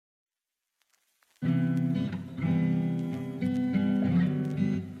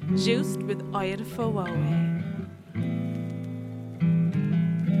Juiced with Oil for Huawei.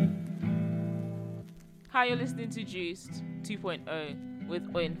 Hi, you're listening to Juiced 2.0 with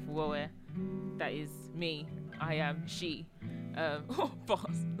Oil for Huawei. That is me. I am she. Oh, boss.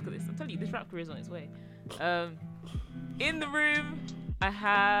 Look at this. I'm telling you, this rap career is on its way. In the room, I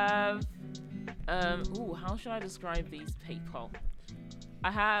have... how should I describe these people?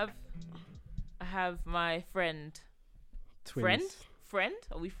 I have my friend. Twins. Friend?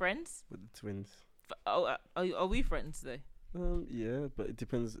 Are we friends? With the twins. Are we friends though? Yeah, but it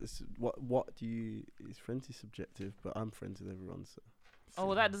depends. It's what do you? Is friends is subjective, but I'm friends with everyone. So. Oh,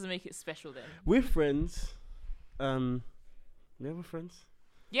 well, that doesn't make it special then. We're friends. We have friends.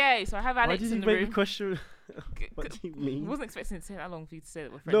 Yeah, so I have Alex Why did in you the make room. me question? What do you I mean? wasn't expecting it to take that long for you to say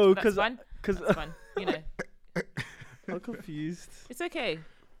that we're friends. No, because because that's fun. You know, I'm confused. it's okay.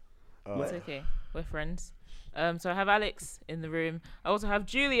 It's okay. We're friends. So I have Alex in the room. I also have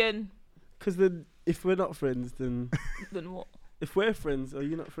Julian. Because then, if we're not friends, then Then what? if we're friends, are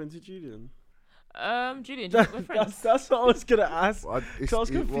you not friends with Julian? Julian, do you think we're friends? That's what I was gonna ask. Well, I was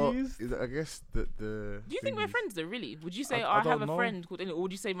confused. I guess the. Do you think we're friends though? Really? Would you say I I have don't a know. friend called, or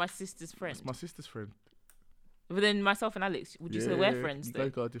would you say my sister's friend? It's my sister's friend. But then myself and Alex, would you say we're friends You though?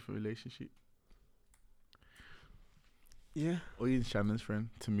 guys got a different relationship. Yeah, Or Ian Shannon's friend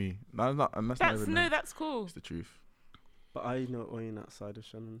to me. No, not, and that's not even That's cool. It's the truth. but I know Owen outside of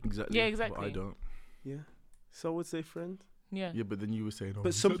Shannon. Exactly. Yeah, But exactly. I don't. Yeah, so I would say friend. Yeah. Yeah, but then you were saying. Oh, But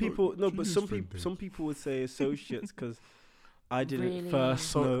is some that not people, no, but Julian's some friend people, then? some people would say associates because I didn't Really? first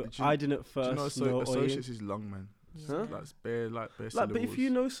So, know. do you- I didn't Do first you know know associates Owen. is long, man. Huh? Yeah. Like bare Like, syllables. but if you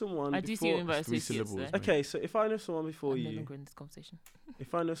know someone, I do see you in by It's three associates though. syllables. Okay, so if I know someone before I'm no you, longer in this conversation.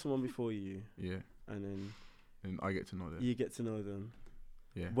 if I know someone before you, Yeah, and then and I get to know them. you get to know them,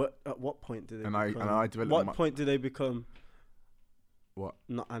 Yeah. at what point do they? And I become, develop What my- point do they become? What?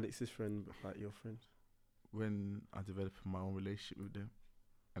 Not Alex's friend, but like your friend. When I develop my own relationship with them,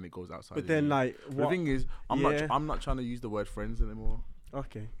 and it goes outside. But of then, you. like, The what? thing is, I'm Yeah. not trying to use the word friends anymore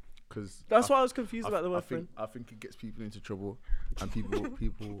Okay, because that's why I was confused about the word friend. I think it gets people into trouble, and people then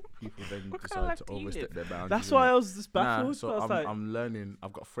What kind of decide life to do you overstep live? their boundaries. That's why I was just Nah, baffled. so I was like, I'm learning.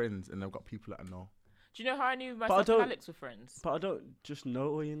 I've got friends, and I've got people that I know. Do you know how I knew I myself and don't- Alex were friends? but I don't just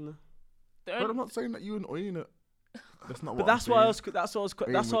know Owen. The But only- I'm not saying that you and Oyen. That's not But what. that's I'm why I saying. was. That's what I was.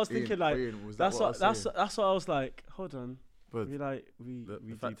 Oyen That's what I was with Ian- thinking. Like, Oyen, was that that's what I what. was That's saying? that's what I was like. Hold on. But We the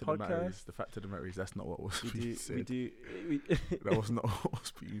do fact of the matter podcasts. is, the fact of the matter is, that's not what was We being do. said. We do. That was not what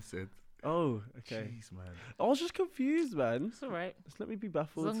was being said. Oh, okay. Jeez, man. I was just confused, man. It's alright. Just let me be As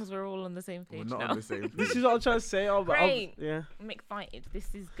baffled. long as we're all on the same We're page not now. on the same. This page. is what I'm trying to say. Great. Yeah. I'm excited.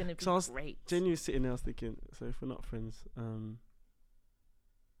 This is gonna be So I was great. Genuinely sitting there, I was thinking. So if we're not friends,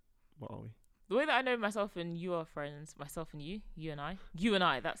 what are we? The way that I know myself and you are friends, myself and you and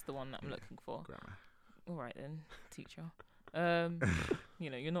I, that's the one that I'm Yeah. looking for. Grammar. All right then, teacher.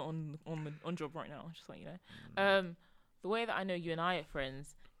 You're not on job right now, just like you know. The way that I know you and I are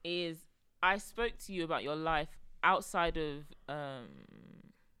friends is I spoke to you about your life outside of I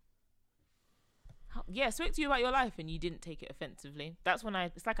spoke to you about your life and you didn't take it offensively. That's when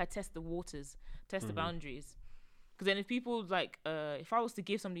it's like I test the waters, test the boundaries. Because then if people like, if I was to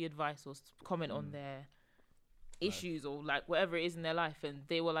give somebody advice or comment on their issues or like whatever it is in their life and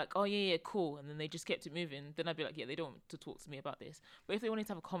they were like, oh yeah, cool, and then they just kept it moving, then I'd be like, yeah, they don't want to talk to me about this. But if they wanted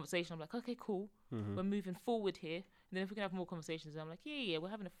to have a conversation, I'm like, okay, cool, we're moving forward here. And then if we can have more conversations, I'm like, yeah, we're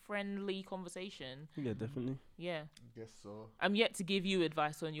having a friendly conversation. Yeah, definitely. Yeah. I guess so. I'm yet to give you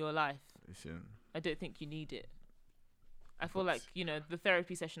advice on your life. Listen, I don't think you need it. I feel like, the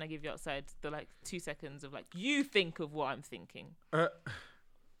therapy session I give you outside, the like 2 seconds of like, you think of what I'm thinking.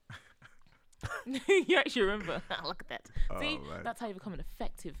 You actually remember. Look at that. See, man. that's how you become an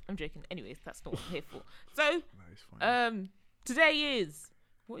effective. I'm joking. Anyways, that's not what I'm here for. So, that is fine. today is,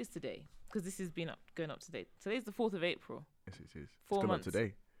 what is today? Because this has been going up to date. Today's the 4th of April. Yes, it is. 4 it's months. Up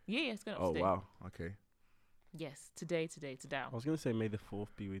today. Yeah, it's going up Oh today. wow. Okay. Yes, today. I was gonna say May the 4th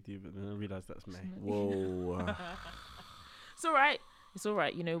be with you, but then I realised that's May. Whoa. It's all right. It's all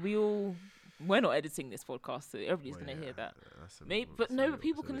right. We're not editing this podcast, so everybody's going to hear that. But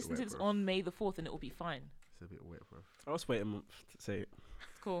people can listen to this on May the 4th and it will be fine. It's a bit wet, bro. I'll just wait a month to say it.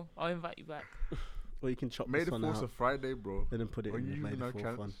 It's cool. I'll invite you back. Or you can chop May this the one 4th out a Friday, bro. and then put it Are in you the May using the no 4th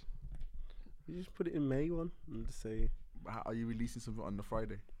cans? one. You just put it in May one and just say How are you releasing something on the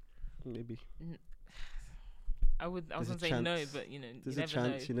Friday? maybe. I was There's going a to say no, chance. but There's you a never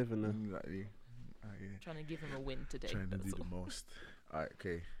chance. You know. never know. Exactly. Yeah. Trying to give him a win today. Trying to do that's the all. most. Alright,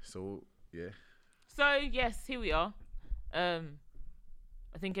 okay. So yeah. So yes, here we are.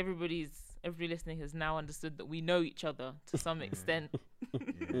 I think everybody listening has now understood that we know each other to some extent.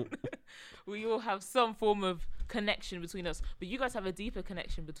 Yeah. We all have some form of connection between us, but you guys have a deeper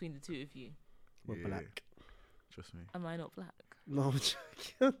connection between the two of you. We're Yeah. black. Trust me. Am I not black? No, I'm joking.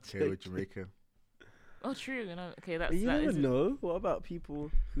 I'm Okay, we're joking. Jamaican. Oh, true. Okay, that's You that never is know. What about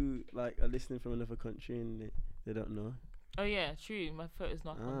people who like are listening from another country and they don't know? Oh yeah, true. My photo's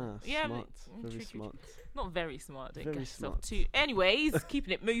not on Ah, there. Yeah, smart. but, Very true. smart. Not very smart. Don't Very get yourself smart. too. Anyways,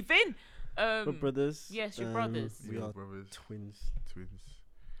 keeping it moving. We're brothers. yes, you're brothers. We Yeah, are brothers, twins. twins,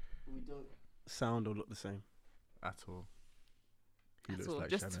 We don't sound or look the same. at all. He That's looks all. like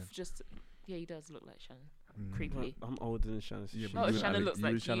just, Shannon. yeah, he does look like Shannon. Mm. Creepily. I'm older than Shannon. So Yeah, she- but Oh, you and Shannon Alex- looks you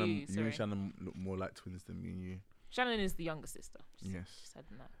like and Shannon, you, You sorry. and Shannon look more like twins than me and you. Shannon is the younger sister. Yes. Just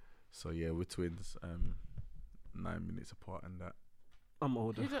adding that. So yeah, we're twins. 9 minutes apart, and that I'm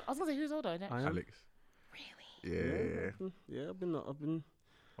older. I was gonna say who's older. I don't- I am. Alex. Really? Yeah. Yeah, I've been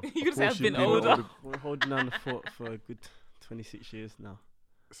You could say I've been Unfortunately, older. we're holding down the fort for a good 26 years now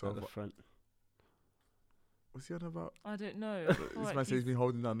So at the front. what's he on about? I don't know. This Alright, man says he's been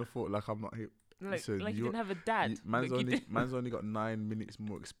holding down the fort like I'm not here. like listen, you you're- didn't have a dad. Man's like you did. man's only got 9 minutes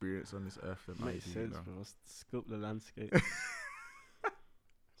more experience on this earth than I Makes do. sense, You know? bro. Scope the landscape.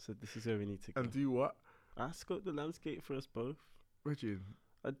 So this is where we need to go. And do what? I scoped the landscape for us both. Regine,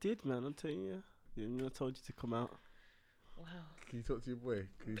 I did, man. I'm telling you. You know, I told you to come out. Wow. can you talk to your boy?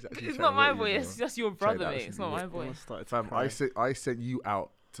 'Cause he's actually It's trying not to my work you, boy. bro. It's just your Trying brother, to mate. It's not actually my boy. I started to Fam, cry. I sent you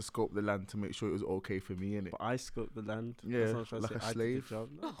out to scope the land to make sure it was okay for me, innit? But I scoped the land. Yeah, That's what I'm trying to like say. a I did slave. the job.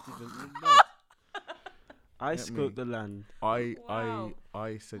 No, I didn't. No. I Get me? scoped the land Wow.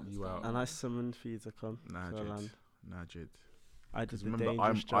 I sent you out. and I summoned for you to come Nah, to the Jed. land. Nah, Jed. I did Because the remember,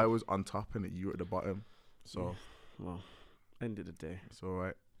 dangerous job. I was on top and you were at the bottom. So Well, end of the day. it's all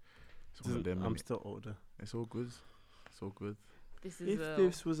right. It's one of Doesn't- them, I'm innit? still older. It's all good. It's all good. This is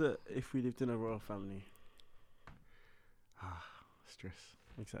If we lived in a royal family, Stress.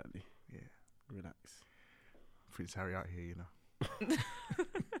 exactly. Yeah. Relax. Prince Harry out here, you know.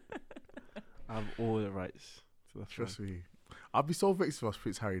 I have all the rights to the throne. Trust me. I'll be so vexed if I was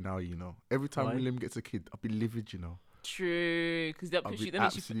Prince Harry now, you know. Every time Why? William gets a kid, I'll be livid, you know. true because that I'll puts be you. That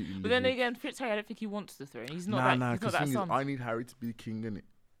makes you. absolutely livid. But then again, Prince Harry, I don't think he wants the throne. He's not nah, that. nah, He's not because that thing is, son. I need Harry to be the king, innit?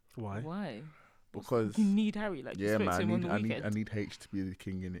 Why? Why? Because, You need Harry. Like you yeah, spoke man, to him on the I weekend. need H to be the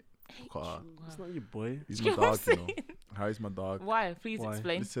king, innit? Wow. It's not your boy. He's Do my you know what dog, I'm you know. Harry's my dog. Why? Please Why?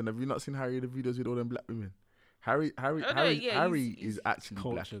 explain. Listen, have you not seen Harry in the videos with all them black women? Harry, Oh, no, yeah, Harry he's is actually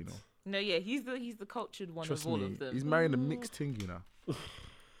black, cultured. you know. No, yeah, he's the cultured one Trust of all me, of them. he's marrying a mixed thing, you know.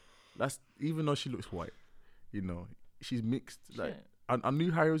 That's even though she looks white, you know, she's mixed. Like Shit. I knew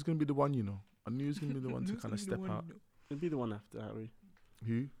Harry was gonna be the one, you know. I knew he was gonna be the one to kind of step out. It'll be the one after Harry.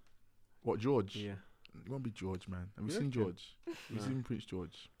 Who? What, George? Yeah. It won't be George, man. Have you You seen reckon? George? Have you No. seen Prince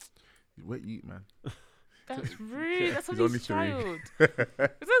George? He's wet eat, man. That's rude. That's He's somebody's only 3. child. It's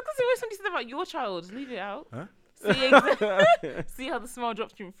because always somebody said about your child. Leave it out. Huh? See how the smile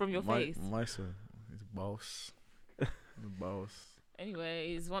drops from your my, face. My son is boss. The boss.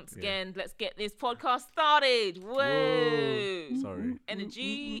 Anyways, once Yeah. again, let's get this podcast started. Whoa! Sorry.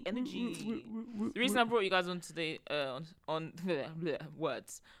 Energy. The reason I brought you guys on today, on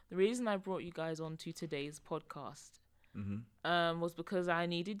words. The reason I brought you guys on to today's podcast, was because I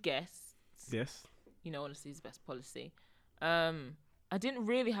needed guests. Yes. You know, honesty is the best policy. I didn't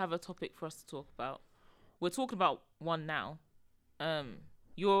really have a topic for us to talk about. We're talking about one now.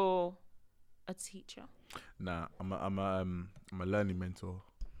 You're a teacher, Nah, I'm a learning mentor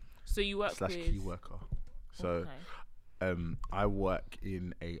so you work / with key worker. So Okay. I work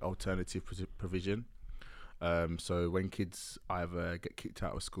in a alternative provision. So when kids either get kicked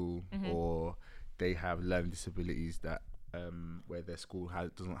out of school or they have learning disabilities that where their school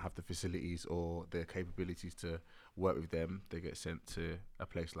doesn't have the facilities or the capabilities to work with them, they get sent to a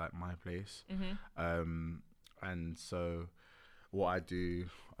place like my place. And so what I do,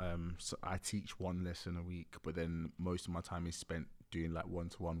 so I teach one lesson a week, but then most of my time is spent doing like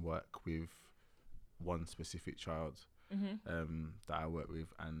one-to-one work with one specific child that I work with.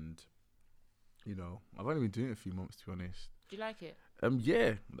 And, you know, I've only been doing it a few months, to be honest. Do you like it?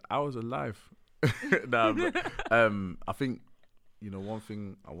 Yeah, I was alive. Nah, but, I think, you know, one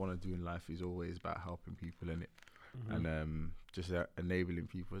thing I want to do in life is always about helping people in it, and just enabling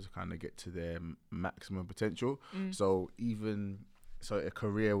people to kind of get to their maximum potential. So a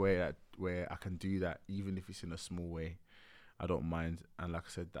career where I can do that, even if it's in a small way, I don't mind. And like I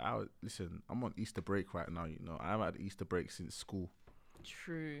said, listen, I'm on Easter break right now. You know, I haven't had Easter break since school.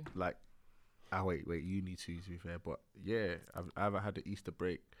 True. Like, wait, uni too, to be fair. But yeah, I haven't had the Easter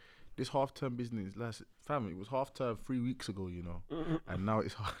break. This half-term business, fam, it was half term 3 weeks ago, you know, and now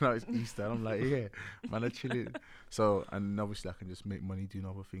it's Easter. And I'm like, yeah, man, I'm chilling. So, and obviously I can just make money doing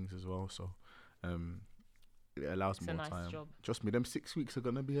other things as well. So, it allows It's more a nice time. job. Trust me, them 6 weeks are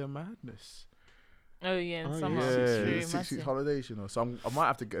gonna be a madness. Oh yeah, in Oh, summer. yeah. It's Yeah, true, 6 weeks massive. holidays, you know. So I might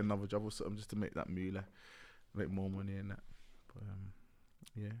have to get another job or something just to make that moolah, make more money in that. But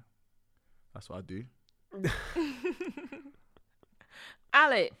yeah, that's what I do.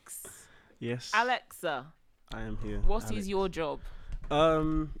 Alex, Yes. Alexa, I am here. what is Alex. your job?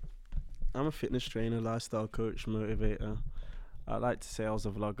 I'm a fitness trainer, lifestyle coach, motivator. I like to say I was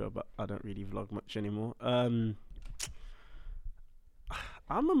a vlogger, but I don't really vlog much anymore. I'm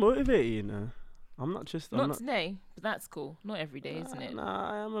a motivator, you know. I'm not just. Not today, but that's cool. Not every day, isn't it?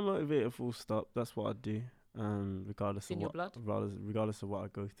 Nah, I am a motivator. Full stop. That's what I do. Regardless It's in of your what, blood. regardless of what I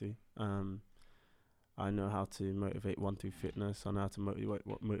go through. I know how to motivate one through fitness. I know how to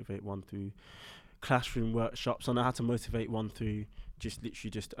motivate one through classroom workshops. I know how to motivate one through just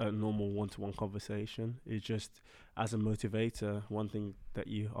literally just a normal one-to-one conversation. It's just, as a motivator, one thing that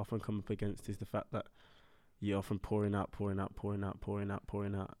you often come up against is the fact that you're often pouring out,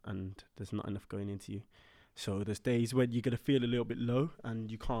 and there's not enough going into you. So there's days when you're going to feel a little bit low and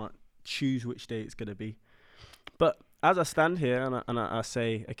you can't choose which day it's going to be. But as I stand here and I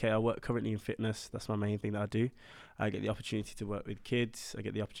say, okay, I work currently in fitness. That's my main thing that I do. I get the opportunity to work with kids. I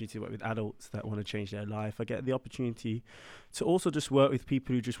get the opportunity to work with adults that want to change their life. I get the opportunity to also just work with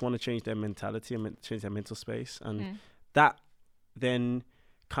people who just want to change their mentality and change their mental space. And that then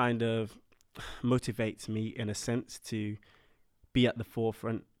kind of motivates me in a sense to be at the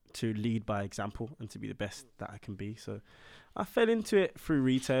forefront, to lead by example, and to be the best that I can be. So I fell into it through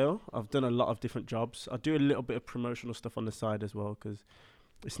retail. I've done a lot of different jobs. I do a little bit of promotional stuff on the side as well, because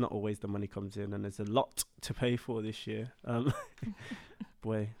it's not always the money comes in, and there's a lot to pay for this year.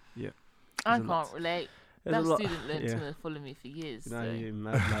 Boy, yeah. I can't relate. There's That student loan's gonna follow me for years. No, So. you're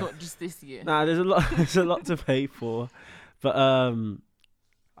mad, man. Not just this year. Nah, there's a lot. There's a lot to pay for, but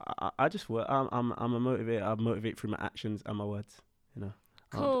I just work. I'm a motivator. I motivate through my actions and my words. You know.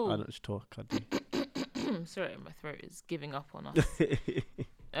 Cool. I don't just talk. I do. Sorry, my throat is giving up on us.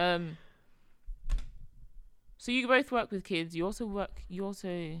 So you both work with kids. You also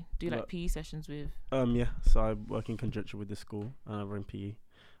do like PE sessions with. Yeah. So I work in conjunction with the school, and I run PE.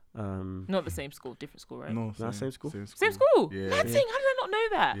 Not the same school, different school, right? No, same school. Same school. Yeah. How did I not know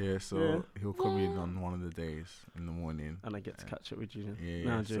that? Yeah, so he'll come in on one of the days in the morning, and I get to catch up with you. Yeah,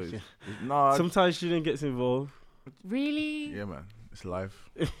 Nah, so joking. sometimes student gets involved. Really? Yeah, man, it's live.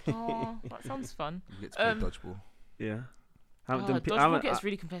 Oh, that sounds fun. You get to play dodgeball. Yeah. Dodgeball gets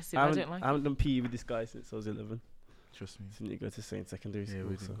really competitive. I don't like I haven't done PE with this guy since I was 11. Trust me. Since you go to Saint Secondary School. Yeah,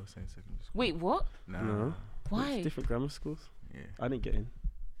 we didn't go same secondary school. Wait, what? Nah. No. Why? It's different grammar schools. Yeah. I didn't get in.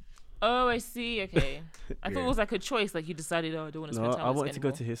 Oh, I see. Okay. I thought Yeah. it was like a choice. Like you decided, I don't want to spend No, time I with wanted this to go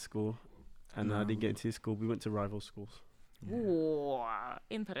anymore. to his school, and I didn't get into his school. We went to rival schools. Yeah. Ooh,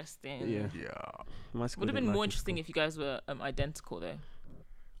 interesting. Yeah. Yeah. My school Would have didn't been more like his interesting if you guys were identical though.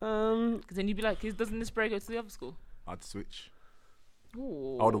 school. Because then you'd be like, doesn't this bro go to the other school? I'd switch.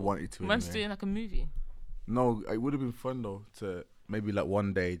 Ooh. I would have wanted to. Man's Anyway. doing like a movie. No, it would have been fun though to maybe like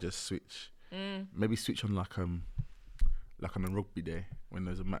one day just switch. Maybe switch on like on a rugby day when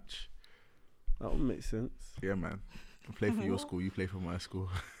there's a match. That would make sense. Yeah, man. I play for your school, you play for my school.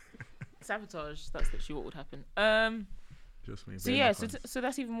 Sabotage. That's literally what would happen. Just me. So yeah, so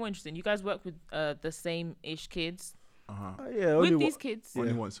that's even more interesting. You guys work with the same-ish kids. Yeah. With these kids,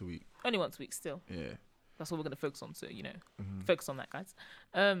 Only once a week. only once a week still. Yeah. That's what we're going to focus on. So, focus on that, guys.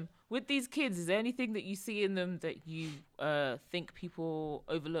 With these kids, is there anything that you see in them that you think people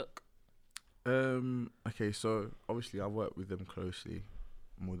overlook? Okay, so obviously I work with them closely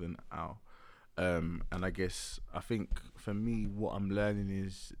more than Al. And I think for me, what I'm learning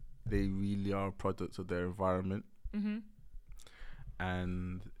is they really are products of their environment. Mm-hmm.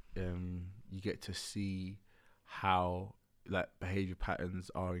 And you get to see how like behavior patterns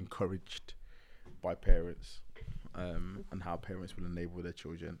are encouraged by parents, and how parents will enable their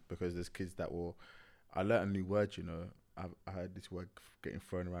children, because there's kids that will. I learned a new word, I heard this word getting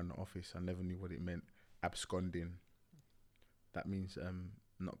thrown around the office. I never knew what it meant. Absconding. That means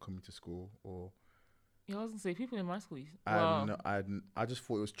not coming to school, or. Yeah, I was gonna say people in my school. I just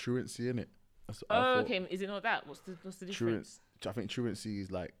thought it was truancy, innit? Okay. Is it not that? What's the difference? I think truancy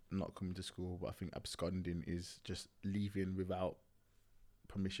is like not coming to school, but I think absconding is just leaving without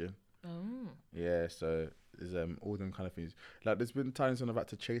permission. Oh. Yeah, so there's all them kind of things. Like there's been times when I've had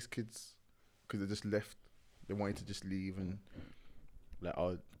to chase kids because they just left. They wanted to just leave and like,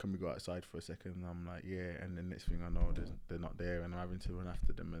 oh, can we go outside for a second? And I'm like, yeah. And the next thing I know, they're not there, and I'm having to run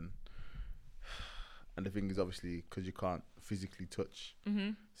after them. And And the thing is, obviously, because you can't physically touch,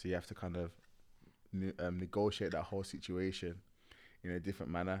 so you have to kind of negotiate that whole situation in a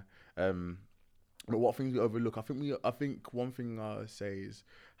different manner. But what things we overlook, I think one thing I say is,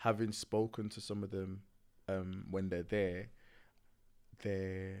 having spoken to some of them when they're there,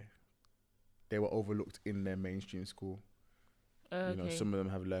 they were overlooked in their mainstream school. Okay. You know, some of them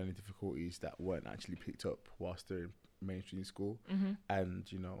have learning difficulties that weren't actually picked up whilst they're in mainstream school, and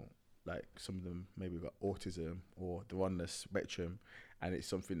you know, like some of them maybe got autism or they're on the spectrum, and it's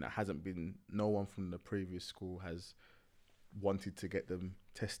something that hasn't been. No one from the previous school has wanted to get them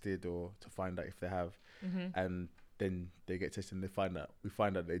tested or to find out if they have, and then they get tested and we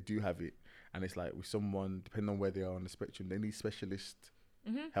find out they do have it, and it's like with someone, depending on where they are on the spectrum, they need specialist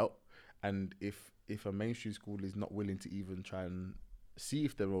help. And if a mainstream school is not willing to even try and see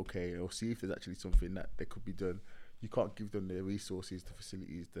if they're okay or see if there's actually something that they could be done, you can't give them the resources, the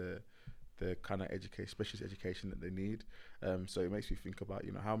facilities, the kind of specialist education that they need. So it makes me think about,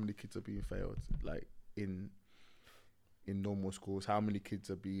 you know, how many kids are being failed, like in normal schools, how many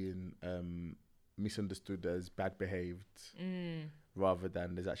kids are being misunderstood as bad behaved, rather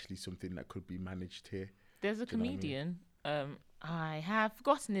than there's actually something that could be managed here. There's a comedian, I have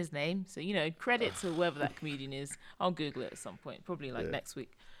forgotten his name, so you know, credit to whoever that comedian is. I'll Google it at some point, probably next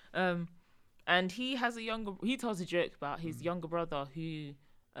week. And he tells a joke about his younger brother who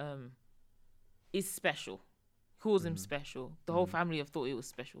is special, calls him special. The whole family have thought he was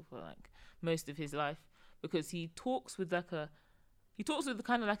special for like most of his life, because he talks with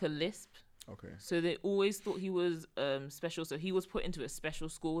kind of like a lisp. Okay. So they always thought he was special. So he was put into a special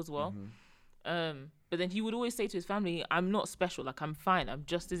school as well. But then he would always say to his family, "I'm not special. Like, I'm fine. I'm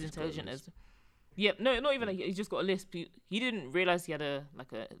just as intelligent as." Yeah, no, not even like he just got a lisp. He didn't realize he had a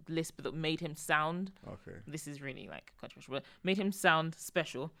lisp that made him sound. Okay. This is really like controversial, but made him sound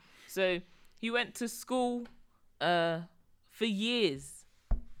special. So he went to school for years,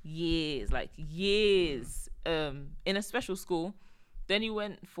 in a special school. Then he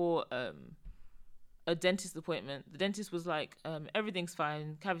went for a dentist appointment. The dentist was like, everything's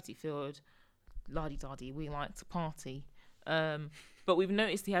fine, cavity filled, la-di-da-di, we like to party. But we've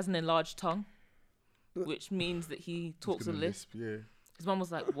noticed he has an enlarged tongue, which means that he talks a lisp. Yeah. His mum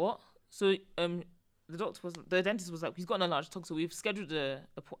was like, what? So the dentist was like, he's got an enlarged tongue, so we've scheduled a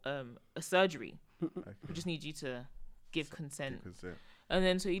surgery. Okay. We just need you to give consent. And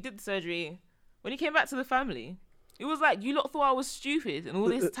then so he did the surgery. When he came back to the family, it was like, you lot thought I was stupid, and all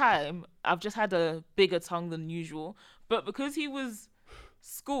this time I've just had a bigger tongue than usual. But because he was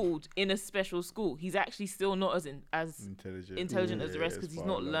schooled in a special school, he's actually still not as intelligent as the rest, because he's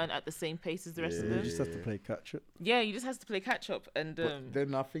not learned at the same pace as the rest of them. You just have to play catch up. Yeah, he just has to play catch up. And but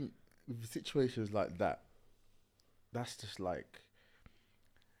then I think with situations like that, that's just like,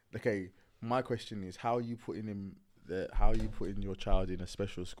 okay. My question is, how are you putting your child in a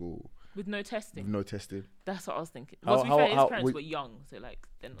special school with no testing? That's what I was thinking. Well, to be fair, his parents were young, so like.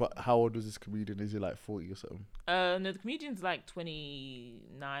 But how old was this comedian? Is he like 40 or something? No, the comedian's like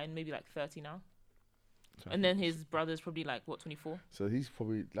 29, maybe like 30 now. And then his brother's probably like 24. So he's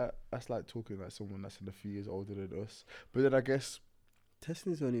probably that's like talking like someone that's in a few years older than us. But then I guess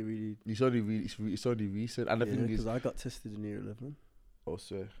testing is only really. It's only recent, and the thing is, because I got tested in year 11.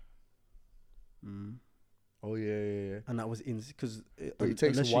 Also. Oh yeah. And that was because it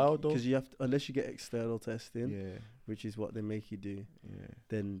takes a while though. Because you have to, unless you get external testing, which is what they make you do. Yeah.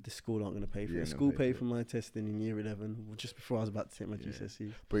 Then the school aren't going to pay for it. The school paid for my testing in year 11, just before I was about to take my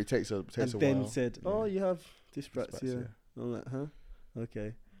GCSEs. But it takes a while. Then said, "Oh, you have dyspraxia." I'm like, "Huh?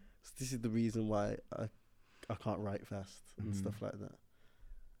 Okay." So this is the reason why I can't write fast and stuff like that.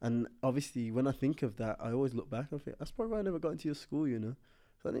 And obviously, when I think of that, I always look back and think, that's probably why I never got into your school, you know.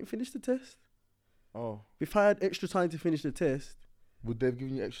 So I didn't finish the test. Oh. If I had extra time to finish the test, would they have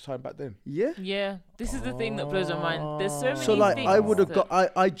given you extra time back then? Yeah. Yeah. This is the thing that blows my mind. There's so many things. So like, I would have got.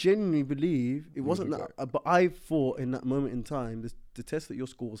 I genuinely believe it wasn't that. But I thought in that moment in time, the test at your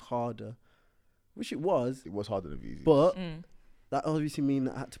school was harder, which it was. It was harder than easy. But that obviously mean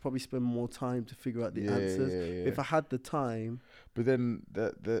that I had to probably spend more time to figure out the answers. Yeah. If I had the time. But then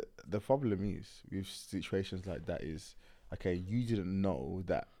the problem is with situations like that is, okay, you didn't know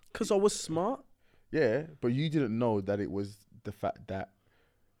that. Because I was smart. Yeah, but you didn't know that it was the fact that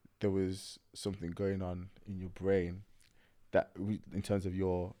there was something going on in your brain that, in terms of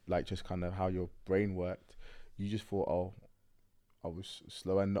your, like, just kind of how your brain worked. You just thought, oh, I was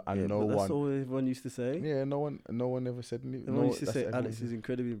slow, and no one. That's all everyone used to say. Yeah, no one ever said anything. Everyone used to say Alex is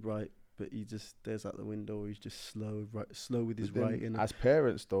incredibly bright, but he just stares out the window. He's just slow with his writing. As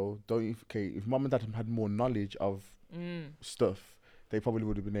parents, though, don't you? Okay, if mum and dad had more knowledge of stuff, they probably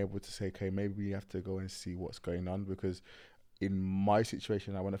would have been able to say, okay, maybe we have to go and see what's going on, because in my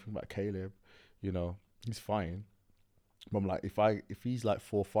situation, when I think about Caleb, you know, he's fine. But I'm like, if he's like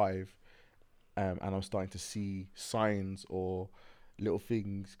 4 or 5, and I'm starting to see signs or little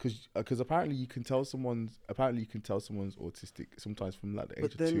things, because apparently you can tell someone's autistic sometimes from like the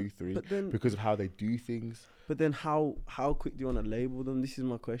age of 2, 3, because of how they do things. But then how quick do you want to label them? This is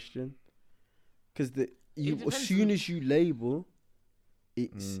my question. Because as soon as you label,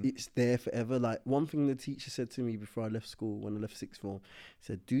 it's there forever. Like, one thing the teacher said to me before I left school, when I left sixth form,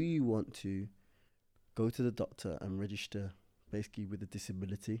 said, do you want to go to the doctor and register basically with a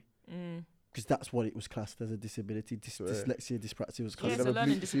disability? Because that's what it was classed as, a disability. Dyslexia, dyspraxia was classed as a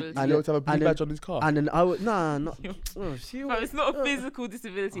learning disability. And he had to have a blue badge on his car. And then I would, but it's not a physical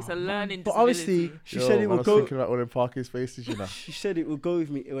disability, it's a learning disability. But obviously, she said it would go. I was thinking about one of Parker's faces, you know. She said it would go with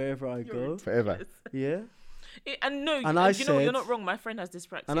me wherever I go. Forever. Yeah. I said, you're not wrong. My friend has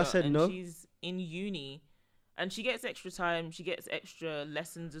dyspraxia. And I said no. She's in uni. And she gets extra time. She gets extra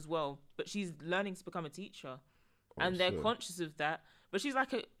lessons as well. But she's learning to become a teacher. And they're conscious of that. But she's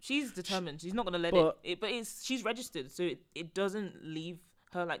she's determined. She's not going to let it. But she's registered. So it doesn't leave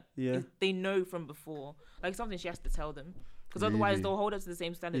her they know from before. Like, something she has to tell them. Because otherwise they'll hold her to the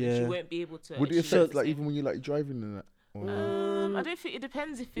same standard and she won't be able to. Would it affect, like, even when you're like driving and that? I don't think it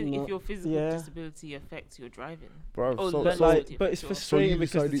depends if your physical disability affects your driving. Bro, but it's frustrating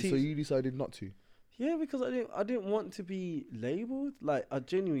because you decided not to. Yeah, because I didn't want to be labelled. Like, I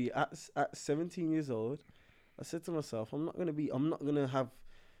genuinely at 17 years old, I said to myself, I'm not gonna be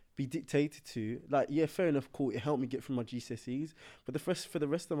dictated to. Like, yeah, fair enough, cool. It helped me get through my GCSEs, but for the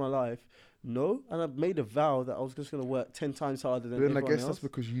rest of my life, no. And I made a vow that I was just gonna work 10 times harder than everyone else. But then I guess that's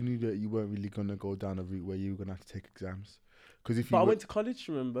because you knew that you weren't really gonna go down a route where you were gonna have to take exams. But I went to college,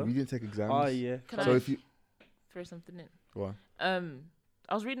 remember? You didn't take exams. Oh yeah. If you throw something in. What? I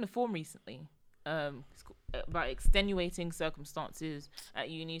was reading a form recently. About extenuating circumstances at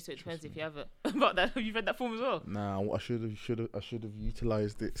uni, so it depends if you have about that. Have you read that form as well? Nah, I should have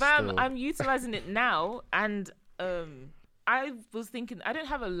utilized it. Fam, I'm utilizing it now, and I was thinking I don't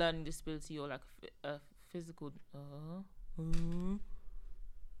have a learning disability or like a physical.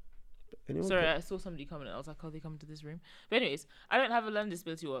 Sorry, I saw somebody coming and I was like, oh, they come to this room. But anyways, I don't have a learning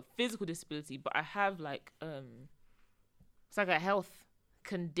disability or a physical disability, but I have like it's like a health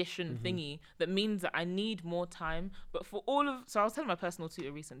condition thingy that means that I need more time. But for so I was telling my personal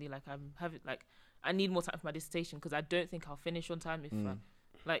tutor recently, like, I need more time for my dissertation because I don't think I'll finish on time if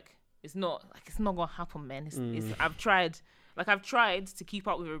it's not gonna happen, man. I've tried to keep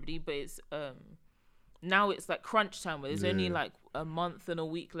up with everybody, but it's now it's like crunch time where there's only like a month and a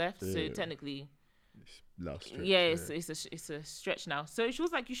week left, so technically it's a stretch now. So she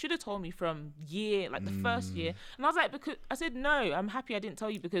was like, you should have told me from the first year. And I was like, because I said no, I'm happy I didn't tell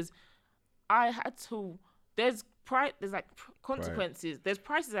you, because I had to, there's like consequences, there's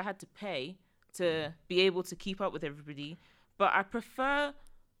prices I had to pay to be able to keep up with everybody. But I prefer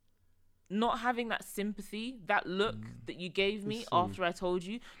not having that sympathy, that look that you gave me after I told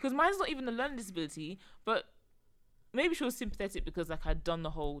you, because mine's not even a learning disability, but maybe she was sympathetic because like I'd done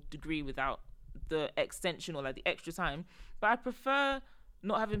the whole degree without the extension or like the extra time. But I prefer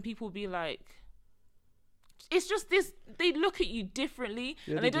not having people be like, it's just this, they look at you differently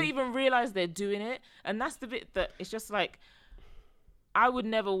and they don't even realize they're doing it. And that's the bit that it's just like, I would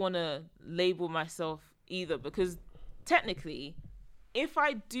never want to label myself either, because technically if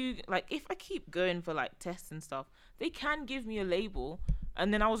I keep going for like tests and stuff, they can give me a label.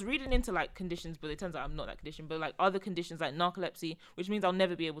 And then I was reading into like conditions, but it turns out I'm not that condition, but like other conditions like narcolepsy, which means I'll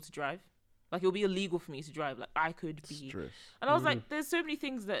never be able to drive. Like, it'll be illegal for me to drive. Like, I could be. Stress. And I was like, there's so many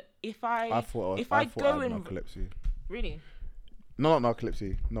things that if I thought I had narcolepsy. Really? No, not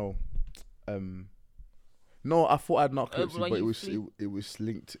narcolepsy. No. No, I thought I had narcolepsy, but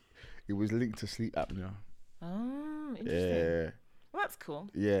it was linked to sleep apnea. Oh, interesting. Yeah. Well, that's cool.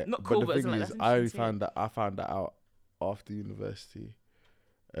 Yeah. Not cool, but the thing is, I found that out after university.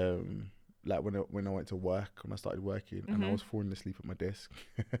 Like when I went to work, when I started working, and I was falling asleep at my desk.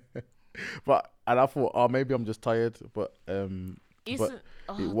 And I thought, oh, maybe I'm just tired, but it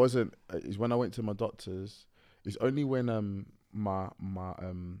wasn't. It's when I went to my doctor's. It's only when my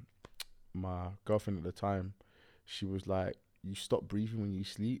girlfriend at the time, she was like, "You stop breathing when you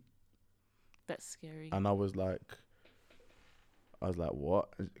sleep." That's scary. And I was like, what?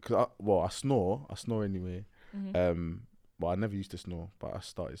 Because I snore anyway. But I never used to snore, but I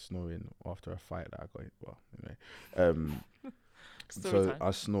started snoring after a fight that I got in. Well, anyway. So time.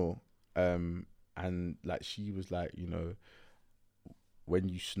 I snore. And like she was like, you know, when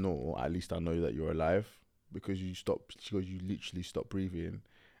you snore, at least I know that you're alive. because you literally stop breathing,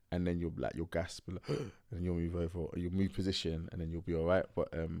 and then you'll gasp, and then you'll move over, or you'll move position, and then you'll be all right.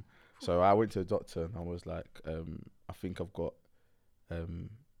 But so I went to the doctor, and I was like, I think I've got,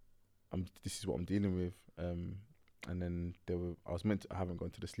 this is what I'm dealing with. And then I haven't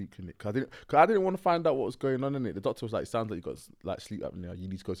gone to the sleep clinic because I didn't want to find out what was going on in it. The doctor was like, sounds like you got like sleep apnea. You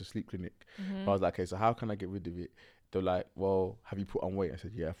need to go to sleep clinic. Mm-hmm. I was like, okay, so how can I get rid of it? They're like, well, have you put on weight? I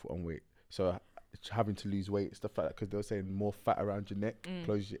said, yeah, I put on weight. So having to lose weight, stuff like that, because they were saying more fat around your neck,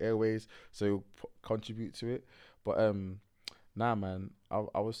 closes your airways, so it'll contribute to it. But nah, man,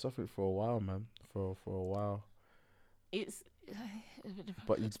 I was suffering for a while, man, for a while. It's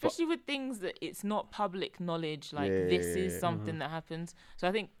especially with things that it's not public knowledge, like this is something that happens. So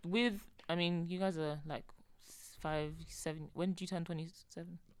I think you guys are like 5, 7. When did you turn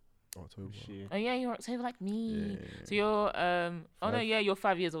 27? October. Oh yeah, you're October like me. Yeah. So you're you're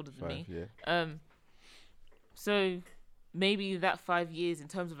 5 years older than me. Yeah. So maybe that 5 years in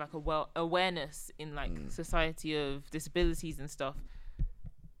terms of like awareness in like society of disabilities and stuff,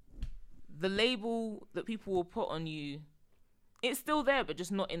 the label that people will put on you, it's still there, but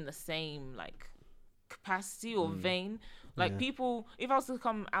just not in the same like capacity or vein. Like people, if I was to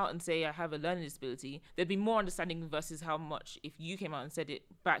come out and say I have a learning disability, there'd be more understanding versus how much if you came out and said it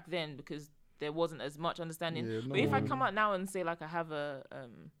back then, because there wasn't as much understanding. But if I come out now and say like I have a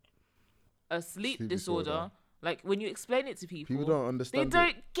sleep disorder, like when you explain it to people don't understand. They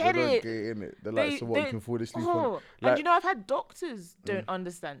don't get it. They're like, so what? You can fall asleep on. Like, and I've had doctors don't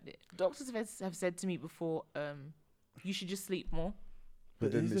understand it. Doctors have said to me before, you should just sleep more.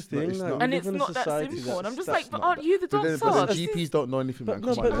 But then it's the thing, not, and it's not that simple. And I'm just like, but aren't you the doctor? But then GPs don't know anything. But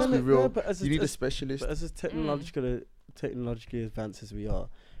come on, let's be real. You need a specialist. But as technologically advanced as we are,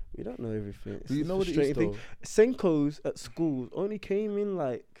 we don't know everything. Do you know what it is though? Senkos at schools only came in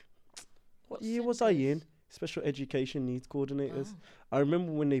like, what year was I in? Special education needs coordinators. I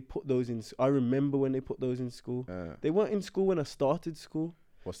remember when they put those in. School. They weren't in school when I started school.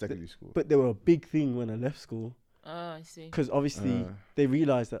 Or secondary school. But they were a big thing when I left school. Oh, I see. Because obviously they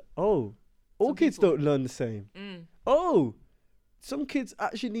realised that, all kids don't learn the same. Some kids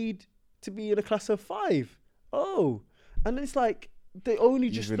actually need to be in a class of 5. And it's like, they only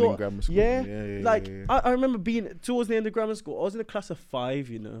just thought, I remember being towards the end of grammar school, I was in a class of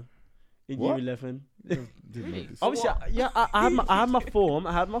 5, in year 11. Really? Obviously, I had my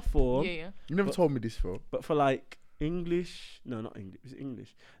form. Yeah. You never told me this, bro. But for like English, no, not English. Was it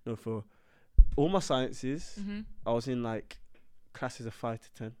English? No, for all my sciences, I was in like classes of 5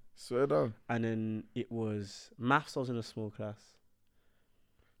 to 10. Swear down. And then it was maths. I was in a small class.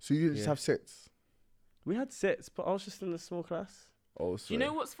 So you didn't just have sets? We had sets, but I was just in a small class. Oh, do you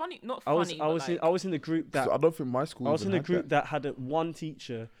know what's funny? Not I funny. I was in the group that. So I don't think my school. I was in the group that had one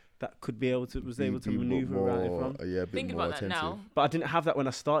teacher that could be able to maneuver around it from. Yeah, think about that now. But I didn't have that when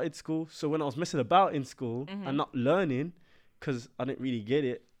I started school. So when I was messing about in school and not learning, because I didn't really get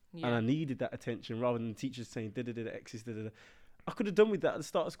it, and I needed that attention rather than teachers saying X's, I could have done with that at the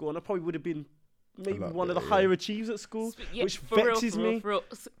start of school, and I probably would have been maybe one of the higher achievers at school, which vexes me.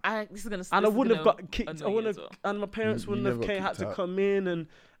 This is gonna. And I wouldn't have got kicked. And my parents wouldn't have had to come in,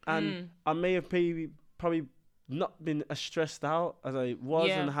 and I may have probably not been as stressed out as I was,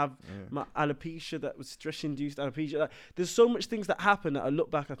 and have my alopecia that was stress-induced alopecia. Like, there's so much things that happen that I look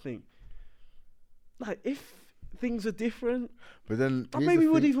back, I think, like, if things are different, but then I maybe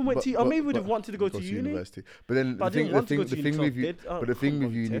would have wanted to go to university. But then the thing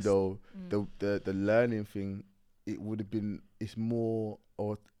with uni though, the learning thing, it would have been, it's more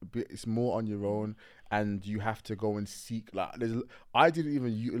on your own, and you have to go and seek. Like, I didn't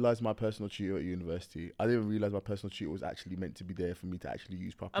even utilize my personal tutor at university. I didn't realize my personal tutor was actually meant to be there for me to actually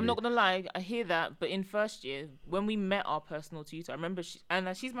use properly. I'm not gonna lie, I hear that, but in first year when we met our personal tutor, I remember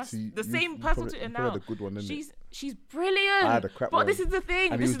she's my same personal tutor now. Had a good one, she's brilliant. I had a crap one. But this is the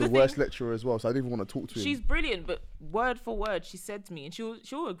thing. And he was the worst lecturer as well, so I didn't even want to talk to him. She's brilliant, but word for word, she said to me, and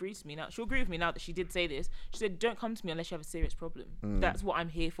she'll agree with me now. She'll agree with me now that she did say this. She said, "Don't come to me unless you have a serious problem. That's what I'm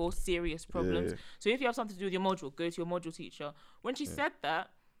here for. Serious problems. So if you have something to do with your module, go to your module teacher." When she said that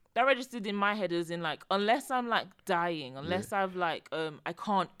registered in my head as in like, unless I'm like dying, unless I've like I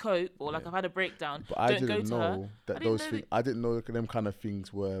can't cope, or like I've had a breakdown, but I didn't know that those things. I didn't know that them kind of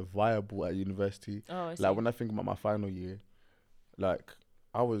things were viable at university. Like when I think about my final year, like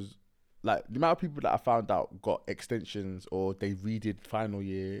I was like, the amount of people that I found out got extensions, or they redid final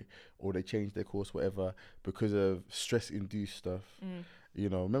year, or they changed their course, whatever, because of stress-induced stuff. You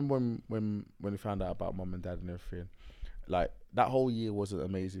know, remember when we found out about mum and dad and everything? Like, that whole year wasn't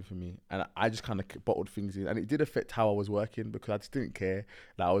amazing for me, and I just kind of bottled things in, and it did affect how I was working because I just didn't care.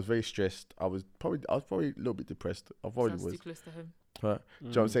 Like, I was very stressed. I was probably a little bit depressed. I probably Sounds was. too close to home. Do you know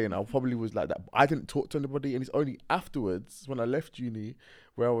what I'm saying? I probably was like that. I didn't talk to anybody, and it's only afterwards when I left uni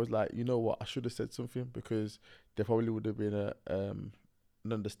where I was like, you know what, I should have said something, because there probably would have been an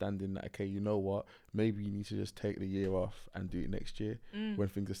understanding that, okay, you know what, maybe you need to just take the year off and do it next year when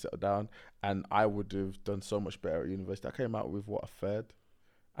things are settled down. And I would have done so much better at university. I came out with a third,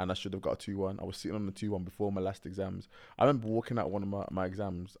 and I should have got a 2-1. I was sitting on the 2-1 before my last exams. I remember walking out one of my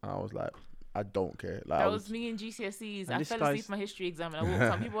exams, and I was like, I don't care. Like, that was me in GCSEs. I fell asleep for my history exam, and I walked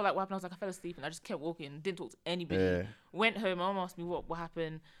out. People were like, "What happened?" I was like, "I fell asleep," and I just kept walking. Didn't talk to anybody. Yeah. Went home. My mom asked me what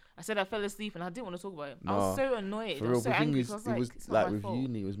happened. I said I fell asleep, and I didn't want to talk about it. I No. was so annoyed. For I real, was so the thing angry. is, I was it like, was it's not like my with fault.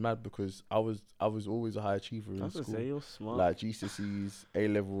 uni, it was mad because I was always a high achiever in I was gonna school. say you're smart. Like GCSEs, A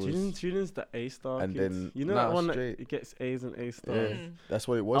levels. Julian's the A star, And kids. then you know nah, that one straight. that gets A's and A stars. Yeah, that's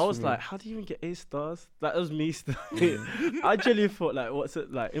what it was. I for was me. like, how do you even get A stars? That was me. I genuinely thought, like, what's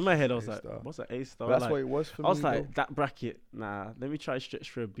it like? In my head, I was like, A-star. what's an A star? But that's like, what it was for me. I was though. like, that bracket, nah. Let me try stretch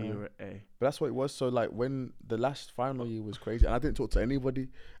for a B or an A. But that's what it was. So like when the last final year was crazy, and I didn't talk to anybody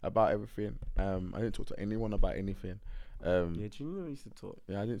about everything. I didn't talk to anyone about anything. Yeah, Junior used to talk.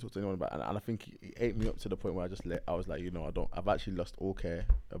 Yeah, I didn't talk to anyone about, and I think it ate me up to the point where I was like, you know, I've actually lost all care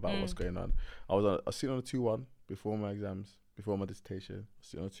about what's going on. I was sitting on a 2-1 before my exams, before my dissertation,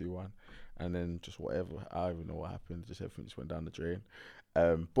 sitting on a 2-1, and then just whatever, I don't even know what happened. Just everything just went down the drain.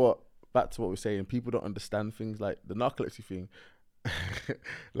 But back to what we're saying, people don't understand things like the narcolepsy thing.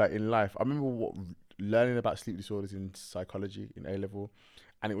 Like in life, I remember learning about sleep disorders in psychology in A level,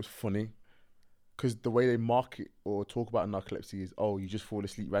 and it was funny. Because the way they market or talk about narcolepsy is, oh, you just fall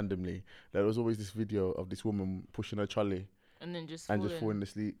asleep randomly. There was always this video of this woman pushing her trolley And then just falling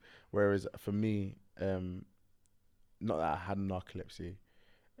asleep. Whereas for me, not that I had narcolepsy,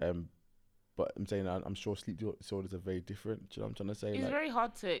 but I'm saying I'm sure sleep disorders are very different. Do you know what I'm trying to say? It's like, very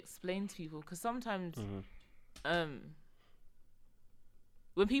hard to explain to people because sometimes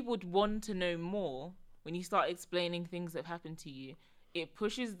when people would want to know more, when you start explaining things that have happened to you, it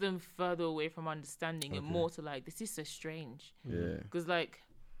pushes them further away from understanding and more to like, this is so strange. Yeah. Because like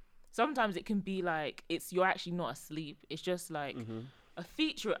sometimes it can be like you're actually not asleep. It's just like a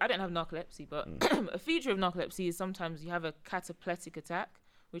feature. I don't have narcolepsy, but a feature of narcolepsy is sometimes you have a cataplectic attack,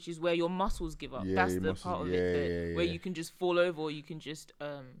 which is where your muscles give up. Yeah, That's your the muscles- part of yeah, it where yeah. you can just fall over, or you can just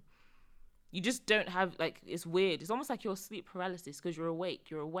you just don't have, like, it's weird. It's almost like you're sleep paralysis because you're awake,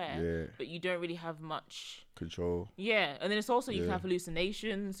 you're aware, but you don't really have much Control. Yeah, and then it's also you can have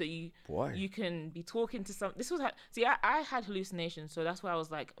hallucinations. So you can be talking to some. This was I had hallucinations, so that's why I was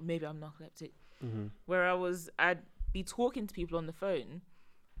like, maybe I'm narcoleptic. Where I'd be talking to people on the phone.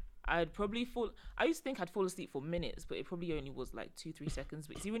 I'd probably fall. I used to think I'd fall asleep for minutes, but it probably only was like 2-3 seconds.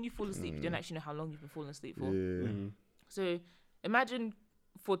 But see, when you fall asleep, you don't actually know how long you've been falling asleep for. So imagine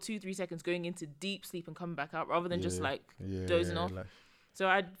for 2-3 seconds going into deep sleep and coming back out, rather than just like dozing off. So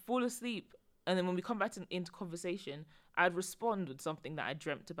I'd fall asleep, and then when we come back into conversation, I'd respond with something that I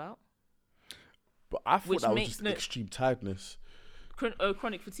dreamt about. But I thought that was just extreme tiredness.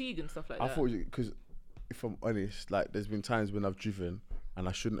 Chronic fatigue and stuff like that. I thought, because if I'm honest, like there's been times when I've driven and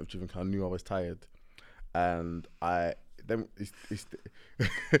I shouldn't have driven because I knew I was tired, and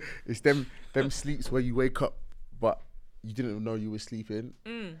it's them sleeps where you wake up but you didn't know you were sleeping.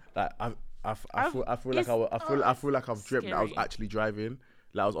 Like I feel like I've dreamt that I was actually driving.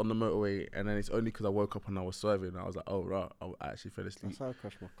 Like I was on the motorway, and then it's only because I woke up and I was swerving, and I was like, oh right, I actually fell asleep. That's how I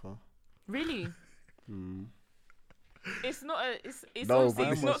crashed my car. Really? It's not it's No, obviously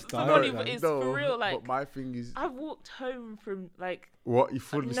but it's not die, funny, man. but it's No, for real. Like but my thing is, I've walked home from like what, you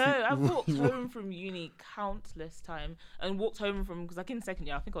fallen asleep? No, I've walked home from uni countless time, and walked home from, because like in second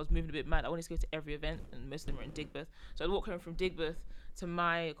year I think I was moving a bit mad. I wanted to go to every event, and most of them were in Digbeth. So I'd walk home from Digbeth to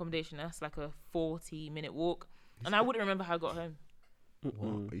my accommodation. That's like a 40-minute walk, and I wouldn't remember how I got home.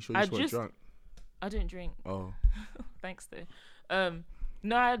 What? Are you sure you weren't drunk? I don't drink. Oh, Thanks though.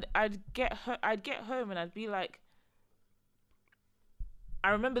 No, I'd get home and I'd be like, I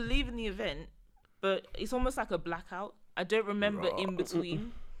remember leaving the event, but it's almost like a blackout. I don't remember in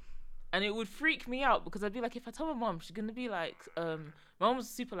between, and it would freak me out because I'd be like, if I tell my mom, she's gonna be like, my mom was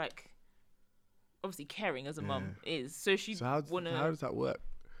super like, obviously caring as a mum is, so she how does that work?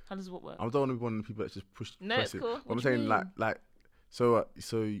 How does what work? I don't want to be one of the people that just push. No, press it's it. cool. But I'm What do you saying mean? like so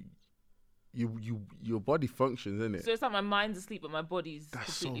your body functions, isn't it? So it's like my mind's asleep, but my body's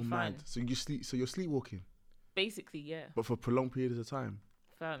That's so completely mad. fine. So you sleep. So you're sleepwalking, Basically, yeah. but for prolonged periods of time.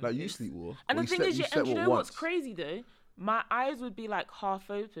 Like you sleepwalk. And or the thing slept- is, you and slept you what, know what's once? crazy though? My eyes would be like half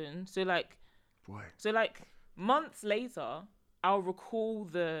open. So like Boy. months later, I'll recall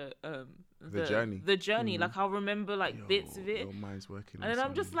the journey. The journey. Like I'll remember bits of it. Your mind's working. And then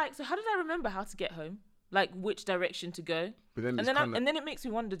I'm just like, so how did I remember how to get home? Like which direction to go? But then and then it makes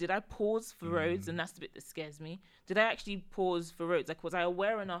me wonder, did I pause for roads? And that's the bit that scares me. Did I actually pause for roads? Like was I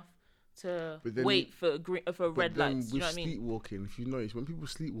aware enough to wait for red lights? With you know what I mean? sleepwalking, if you notice, when people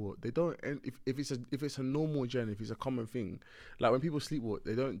sleepwalk, they don't. And if it's a normal journey, if it's a common thing, like when people sleepwalk,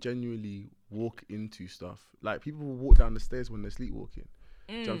 they don't genuinely walk into stuff. Like people will walk down the stairs when they're sleepwalking.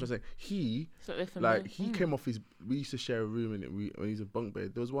 Do you know what I'm saying? He came off his. We used to share a room when he's a bunk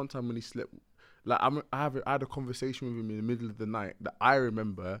bed. There was one time when he slept. Like I had a conversation with him in the middle of the night that I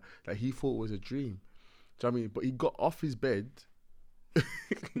remember that he thought was a dream. Do you know what I mean? But he got off his bed.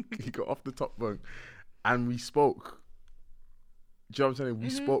 He got off the top bunk, and we spoke. Do you know what I'm saying? We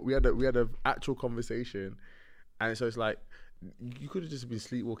spoke. We had a actual conversation, and so it's like you could have just been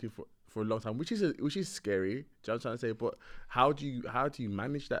sleepwalking for a long time, which is scary. Do you know what I'm trying to say? But how do you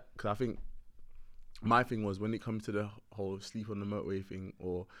manage that? Because I think my thing was when it comes to the whole sleep on the motorway thing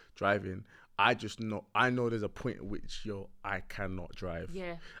or driving, I know there's a point at which I cannot drive.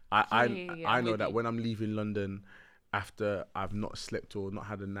 Yeah. I know that when I'm leaving London after I've not slept or not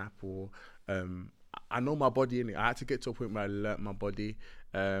had a nap or I know my body in it. I had to get to a point where I learnt my body,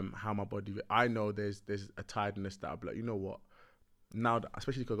 how my body. I know there's a tiredness that I'll be like, you know what? Now,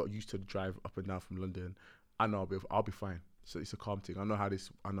 especially because I got used to the drive up and down from London, I know I'll be fine. So it's a calm thing. I know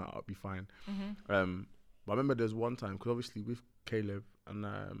I'll be fine. But I remember there's one time, because obviously with Caleb, and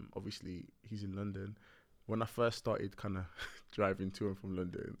obviously he's in London. When I first started kind of driving to and from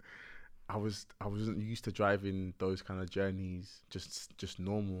London, I wasn't used to driving those kind of journeys, just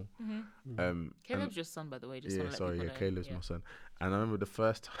normal. Caleb's your son, by the way. Caleb's my son. And I remember the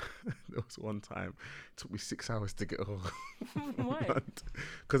first time, there was one time, it took me 6 hours to get home. Why?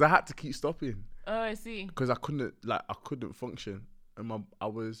 Because I had to keep stopping. Oh, I see. Because I couldn't function. And I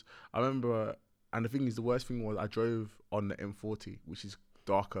remember, and the thing is, the worst thing was I drove on the M40, which is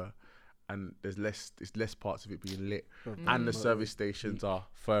darker, and it's less parts of it being lit, and the service stations are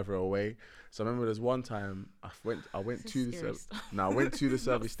further away. So I remember there's one time I went to the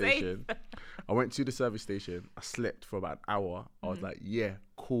service station. I went to the service station. I slept for about an hour. I was like, yeah,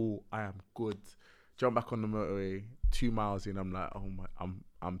 cool, I am good. Jump back on the motorway. 2 miles in, I'm like, oh my,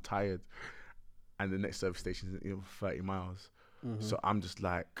 I'm tired. And the next service station is 30 miles. So I'm just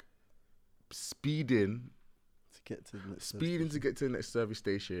like speeding to get to the next service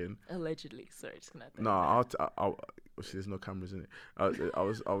station. Allegedly, sorry, just gonna. No, obviously there's no cameras in it. I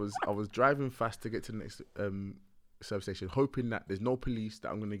was driving fast to get to the next service station, hoping that there's no police, that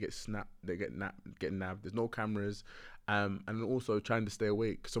I'm gonna get snapped, get nabbed. There's no cameras, and also trying to stay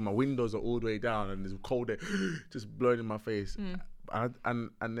awake. So my windows are all the way down, and there's cold air just blowing in my face.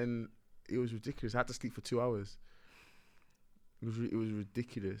 And then it was ridiculous. I had to sleep for 2 hours. It was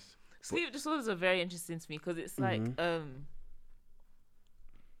ridiculous. Sleep disorders are very interesting to me because it's like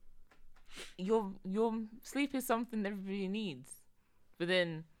your sleep is something that everybody needs, but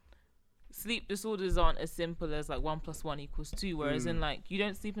then sleep disorders aren't as simple as like 1 + 1 = 2. Whereas in like you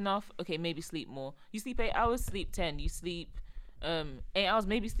don't sleep enough, okay, maybe sleep more. You sleep 8 hours, sleep 10. You sleep 8 hours,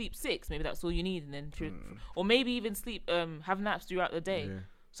 maybe sleep 6. Maybe that's all you need, and then or maybe even sleep have naps throughout the day. Yeah.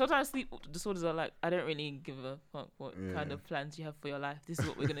 Sometimes sleep disorders are like, I don't really give a fuck what kind of plans you have for your life. This is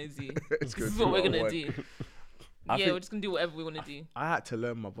what we're gonna do. This is what we're gonna do. We're just gonna do whatever we want to do. I had to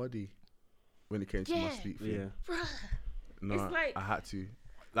learn my body when it came to my sleep thing. Bruh. No, it's like, I had to.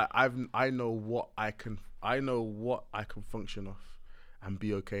 Like I know what I can function off and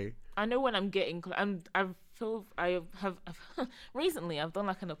be okay. I know when I'm getting. Recently I've done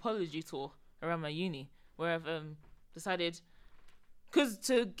like an apology tour around my uni where I've decided. Because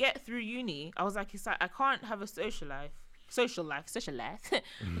to get through uni, I was like, I can't have a social life. I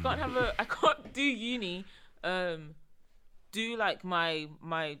can't do uni, do like my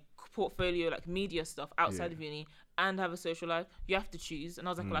portfolio, like media stuff outside of uni, and have a social life. You have to choose. And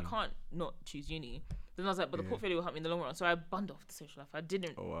I was like, well, I can't not choose uni. Then I was like, but the portfolio will help me in the long run. So I bunned off the social life. I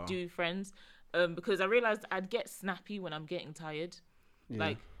didn't do friends, because I realized I'd get snappy when I'm getting tired.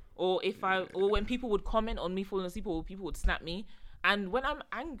 Like, or when people would comment on me falling asleep, or people would snap me. And when I'm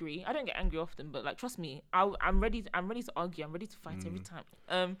angry, I don't get angry often, but like, trust me, I'm ready to argue. I'm ready to fight every time.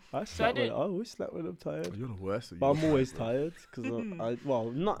 I always slap when I'm tired. You're the worst. But I'm always tired because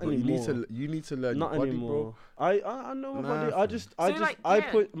not anymore. You need to learn. Not your body, anymore. Bro. I know my body. I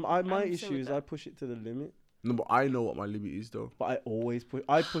put my issues. I push it to the limit. No, but I know what my limit is though. But I always push.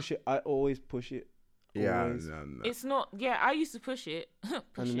 I push it. I always push it. Yeah, always. no. It's not. Yeah, I used to push it. And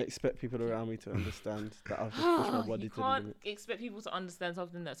push then it. expect people around me to understand that I've just pushed my body You to the can't limit. expect people to understand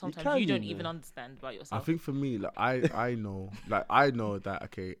something that sometimes can, you don't you even know. understand about I yourself. think for me, like I know, I know that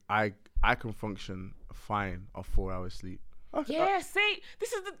okay, I can function fine off 4 hours sleep. Okay, Yeah, see,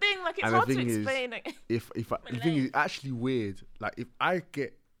 this is the thing. Like, it's And the hard to thing is, explain. Like, If the thing is actually weird, like if I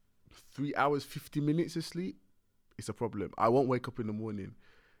get 3 hours 50 minutes of sleep, it's a problem. I won't wake up in the morning.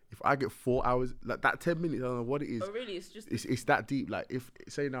 If I get 4 hours, like that 10 minutes, I don't know what it is. oh, really? It's just. It's that deep. Like if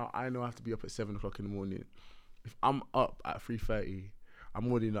say now I know I have to be up at 7 o'clock in the morning. If I'm up at 3:30,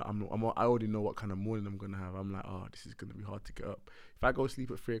 I'm already know, I already know what kind of morning I'm gonna have. I'm like, oh, this is gonna be hard to get up. If I go sleep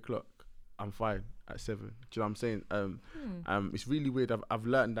at 3 o'clock, I'm fine at 7. Do you know what I'm saying? It's really weird. I've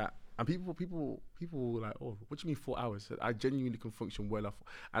learned that, and people were like, oh, what do you mean 4 hours? I genuinely can function well off.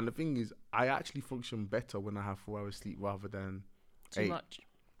 And the thing is, I actually function better when I have 4 hours sleep rather than Too 8. much.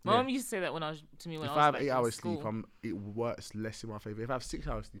 My mum used to say that when I was If I was I have like, 8 in hours school. sleep, it works less in my favor. If I have 6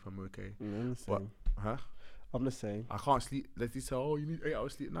 hours sleep, I'm okay. I'm the But same. huh? I'm the same. I can't sleep. They say, oh, you need 8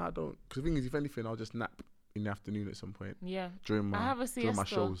 hours sleep. No, I don't. Because the thing is, if anything, I'll just nap in the afternoon at some point Yeah. during I have a during my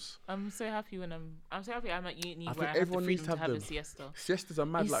siesta. shows. I'm so happy when I'm so happy I'm at uni I where think I have the everyone freedom needs to to have have a them. siesta. Siestas are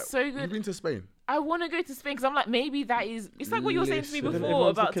mad. It's Like, so you've good. been to Spain? I want to go to Spain because I'm like, maybe that is. It's like what you were saying to me But then before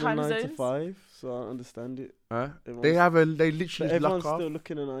everyone's about looking time at 9 to zones. 5, so I understand it. Huh? Everyone's- They But literally everyone's luck off. still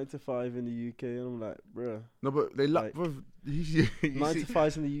looking at 9 to 5 in the UK, and I'm like, bruh. No, but they luck. like, Bruv, you 9 see- to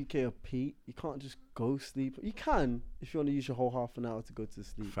 5s in the UK are peak. You can't just go sleep. You can if you want to use your whole half an hour to go to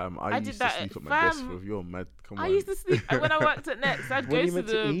sleep. Fam, I I did used that to sleep at- at my desk. fam, With you're mad. Come on. I used to sleep when I worked at Next. I'd What go are you to meant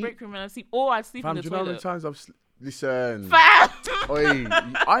to the eat? break room and I'd sleep, or I'd sleep Fam, in do the you know how many toilet. times Listen. Fam! Oi,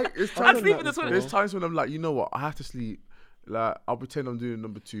 there's I'd times, sleep in the toilet. there's times when I'm like, you know what? I have to sleep. Like, I'll pretend I'm doing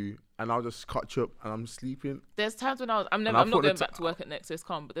number 2, and I'll just catch up, and I'm sleeping. There's times when I'm I not thought going the back to work at Next, so it's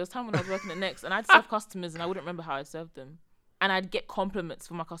calm. But there was time when I was working at Next and I'd serve customers and I wouldn't remember how I served them, and I'd get compliments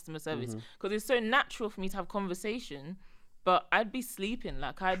for my customer service because it's so natural for me to have conversation. But I'd be sleeping,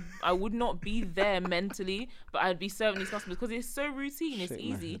 like I would not be there mentally, but I'd be serving these customers because it's so routine, it's Shake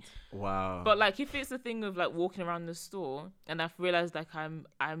my easy. head. Wow. But like if it's a thing of like walking around the store and I've realized like I'm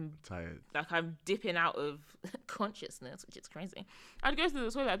Tired. like I'm dipping out of consciousness, which is crazy. I'd go to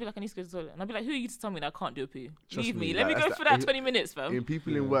the toilet. I'd be like, I need to go to the toilet, and I'd be like, who are you to tell me that I can't do a poo? Trust Leave me. me, Let me like, go that's for that- that 20 minutes, fam. In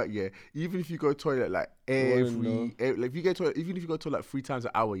people in work, yeah. Even if you go toilet like know. like if you go toilet, even if you go toilet like 3 times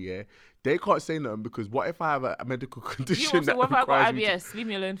an hour, yeah, they can't say nothing because what if I have a medical You condition also, that what if I got requires me to, IBS? Leave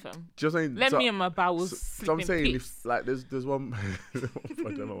me alone, fam. just saying, Let so, me and my bowels so sleep I'm in saying peace. if like there's one I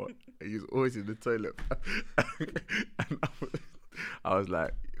don't know what he's always in the toilet and I was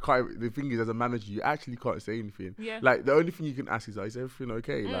like the thing is as a manager you actually can't say anything. Yeah. Like the only thing you can ask is everything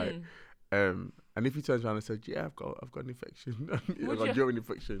okay? Like Mm. and if he turns around and says, yeah, I've got an infection. I've Would got you? a urine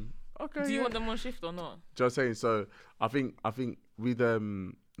infection. Okay. Do you yeah. want them on shift or not? Do you know what I'm saying? So I think with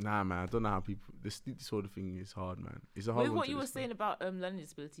nah man, I don't know how people the sleep disorder thing is hard, man. It's a hard With one what to you were explain. saying about learning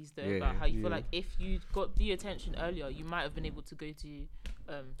disabilities, though, Yeah, about how you yeah. feel like if you got the attention earlier, you might have been able to go to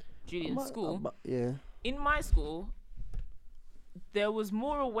Julian's school. Yeah. In my school, there was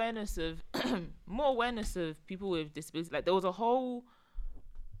more awareness of people with disabilities. Like there was a whole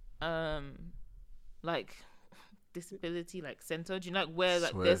like disability like center. Do you know like where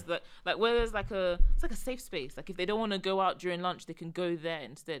like Swear. there's like where there's like it's like a safe space. Like if they don't want to go out during lunch, they can go there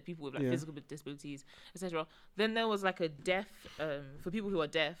instead. People with like Yeah. physical disabilities, etc. Then there was like a deaf for people who are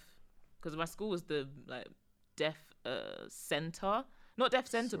deaf, because my school was the like deaf center, not deaf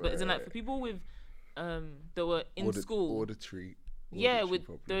center, but it's in like Swear. for people with that were in school. Auditory Yeah, with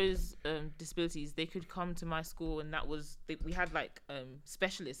problems. those disabilities, they could come to my school, and that was we had like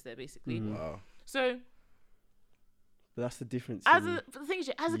specialists there basically. Wow. So But that's the difference. but the thing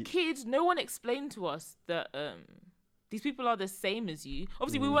is, as a Ye- kid, no one explained to us that these people are the same as you.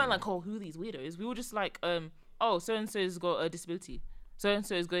 Obviously, we weren't like, oh, who are these weirdos? We were just like, oh, so and so's got a disability. So and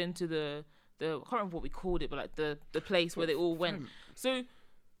so is going to the I can't remember what we called it, but like the place where they all went. So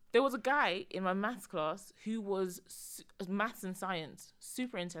there was a guy in my maths class who was maths and science,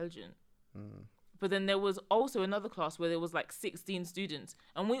 super intelligent. But then there was also another class where there was like 16 students,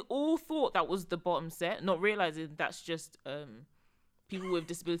 and we all thought that was the bottom set, not realizing that's just people with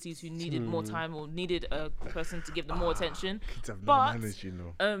disabilities who needed more time or needed a person to give them more attention. Kids have no But manners, you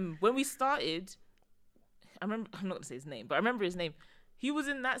know. when we started, I'm not gonna say his name, but I remember his name. He was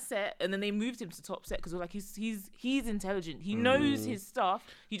in that set, and then they moved him to top set because we're like, he's intelligent. He knows his stuff.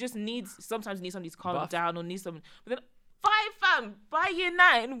 He just sometimes needs somebody to calm him down or needs someone. But then by year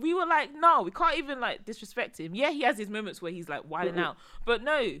 9, we were like, no, we can't even like disrespect him. Yeah, he has his moments where he's like wilding out, but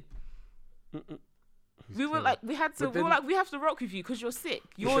no. We were clever. like, we had to. But We were then- like, we have to rock with you because you're sick.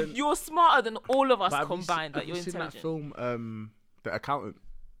 then- You're smarter than all of us But have you combined. have Like, you're you seen that intelligent. film, The Accountant,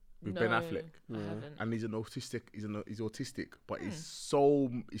 with Ben No, Affleck? I haven't. And he's autistic, but he's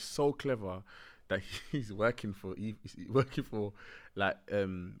so clever that he's working for like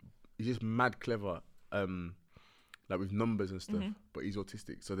he's just mad clever, like with numbers and stuff. But he's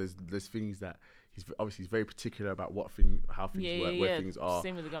autistic, so there's things that he's very particular about how things work, where things are.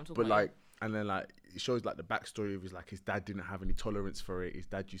 Same with the guy I'm talking But about, like, and then like it shows like the backstory of his dad didn't have any tolerance for it. His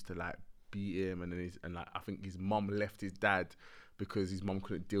dad used to like beat him, and then I think his mum left his dad because his mum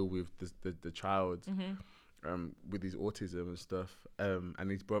couldn't deal with the child with his autism and stuff. And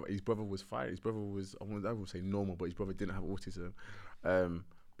his brother was fine. His brother was, I wouldn't say normal, but his brother didn't have autism.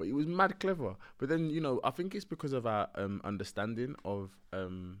 But he was mad clever. But then, I think it's because of our understanding of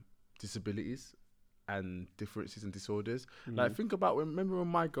disabilities and differences and disorders. Like, think about remember when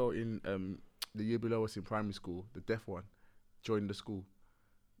my girl in the year below us in primary school, the deaf one, joined the school.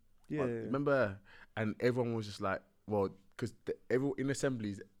 Yeah. Remember her? And everyone was just like, well, because in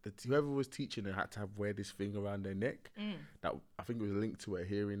assemblies, whoever was teaching her had to wear this thing around their neck. That I think it was linked to a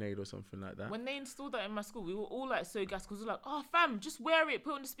hearing aid or something like that. When they installed that in my school, we were all like so gassed because we were like, oh fam, just wear it,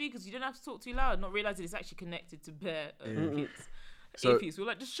 put it on the speakers, you don't have to talk too loud, not realising it's actually connected to bare earpiece. We were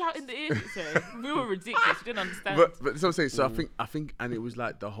like, just shout in the ear. So we were ridiculous, we didn't understand. But that's what I'm saying. So I think, and it was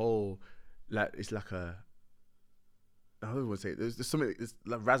like the whole, like, it's like a, I don't want to say it. There's something, it's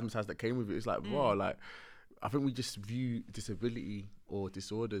like razzmatazz that came with it. It's like, wow, like, I think we just view disability or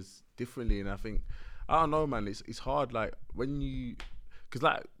disorders differently. And I think, I don't know, man, it's hard. Like, when you, because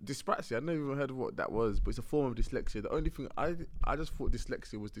like dyspraxia, I've never even heard of what that was, but it's a form of dyslexia. The only thing, I just thought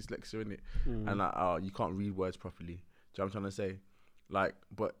dyslexia was dyslexia, innit? And like, you can't read words properly. Do you know what I'm trying to say? Like,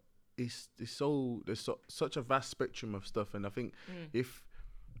 but there's such a vast spectrum of stuff. And I think if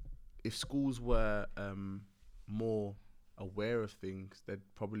schools were more aware of things, they'd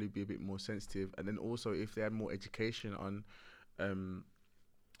probably be a bit more sensitive. And then also if they had more education on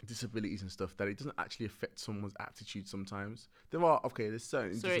disabilities and stuff, that it doesn't actually affect someone's aptitude sometimes. There's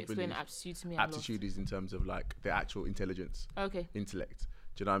certain Sorry, disabilities. explain aptitude to me. Aptitude is in terms of like their actual intelligence. Okay. Intellect.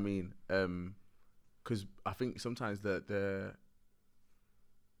 Do you know what I mean? Because I think sometimes the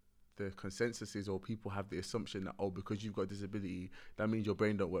consensus is, or people have the assumption that, because you've got a disability, that means your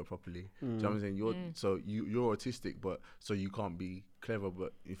brain don't work properly. Do you know what I'm saying? You're autistic, but so you can't be clever.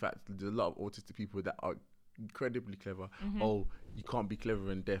 But in fact, there's a lot of autistic people that are incredibly clever. Oh, you can't be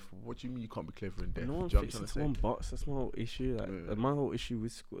clever and deaf. What do you mean you can't be clever and deaf? No one Do you know fits what I'm into trying one to say? box. That's my whole issue. Like my whole issue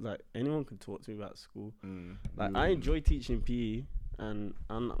with school. Like, anyone can talk to me about school. Like, I enjoy teaching PE, and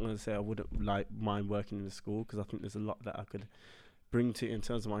I'm not gonna say I wouldn't like mind working in the school, because I think there's a lot that I could bring to it in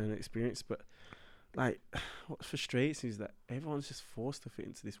terms of my own experience. But like, what frustrates me is that everyone's just forced to fit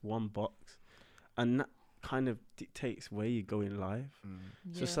into this one box, and that kind of dictates where you go in life.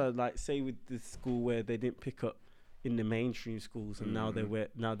 So like, say with the school where they didn't pick up in the mainstream schools, and now they're where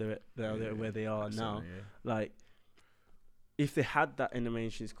they are now. Like, if they had that in the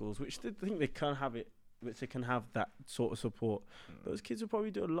mainstream schools, which they think they can have it, which they can have that sort of support, those kids will probably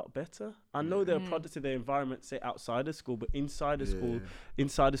do a lot better. I know they're a product of their environment, say outside of school, but inside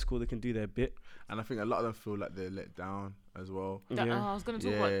the school they can do their bit. And I think a lot of them feel like they're let down as well. I was going to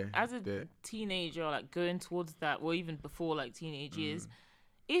talk about, as a teenager, like going towards that, or even before like teenage years,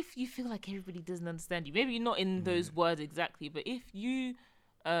 if you feel like everybody doesn't understand you, maybe not in those words exactly, but if you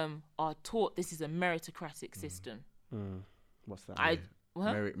are taught this is a meritocratic system. What's that?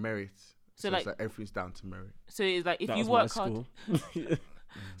 Merit. So like, it's like everything's down to merit. So it's like, if you work hard,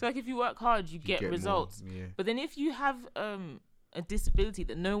 so like if you work hard, you get results. But then if you have a disability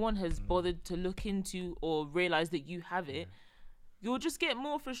that no one has bothered to look into or realize that you have it, you'll just get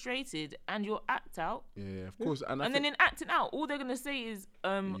more frustrated and you'll act out. Yeah, of course. And then in acting out, all they're gonna say is,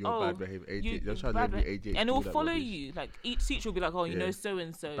 you're bad behavior. They'll try to label you ADHD, and it will follow you. Like, each teacher will be like, you know, so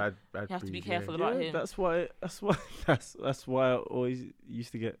and so. Bad you have to be breed, careful about him. That's why I always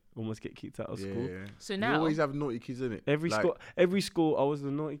used to almost get kicked out of school. Yeah. So now you always have naughty kids, innit? Every school, I was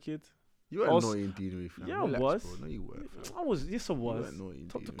the naughty kid. You weren't naughty in Deanery, fam. Yeah, I was. Bro. No, you weren't. I was. Yes, I was. You weren't naughty in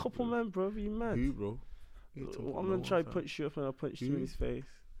Talk to Deanery, couple bro. man, bro. Are you mad? Who, bro? I'm gonna try to punch you up, and I punched him in his face.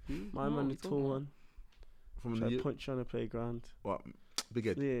 My man, the tall one. From Try to punch you on the playground. What? Big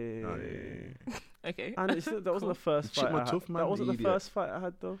head? Yeah. Oh, yeah. Okay. And that wasn't the first fight I had. Tough, man, That wasn't the idiot. first fight I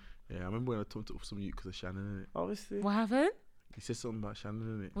had, though. Yeah, I remember when I talked to some of you because of Shannon, innit? Obviously. What happened? He said something about Shannon,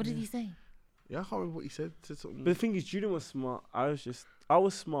 innit? What did he say? Yeah, I can't remember what he said. Said something. But the thing is, Julian was smart. I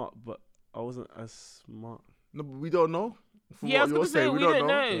was smart, but I wasn't as smart. No, but we don't know. From Yeah, I what was you're gonna say saying, we don't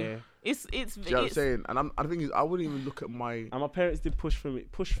know. Yeah. It's Do you know what I'm saying? And the thing is, I wouldn't even look at my. And my parents did push for me.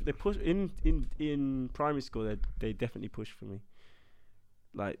 They push in primary school. They definitely pushed for me.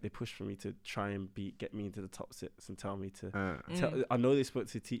 Like they pushed for me to try and get me into the top sets and tell me to. I know they spoke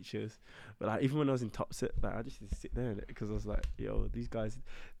to teachers, but like even when I was in top set, like I just used to sit there because I was like, yo, these guys,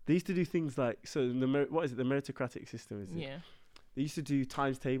 they used to do things like what is it? The meritocratic system, is it? Yeah. They used to do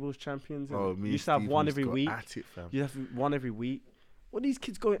times tables champions. Oh, you used to have one every week. At it, fam. You have one every week. What are these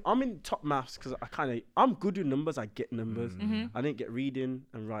kids going? I'm in top maths because I'm good with numbers. I get numbers. I didn't get reading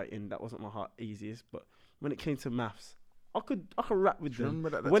and writing. That wasn't my easiest. But when it came to maths, I could rap with them.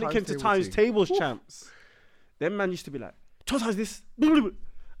 When it came to times tables champs, them man used to be like, 12 times this.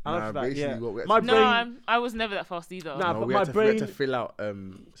 And I was never that fast either. Nah, but we my had brain to fill out.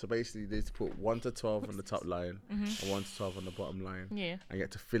 So basically, they used to put 1 to 12 on the top line and 1 to 12 on the bottom line. Yeah. And you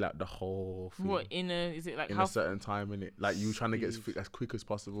had to fill out the whole thing. What is it like in a certain time in it? Like you were trying to get as quick as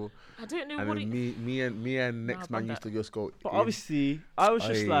possible. I don't know and what then me and next man used to just go. But obviously, I was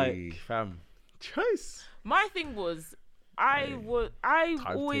just like, fam, choice. My thing was, I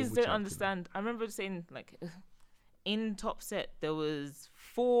always don't understand. I remember saying like, in top set there was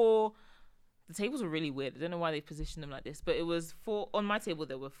 4. The tables were really weird. I don't know why they positioned them like this, but it was 4 on my table.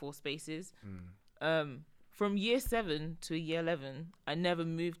 There were 4 spaces. From year 7 to year 11, I never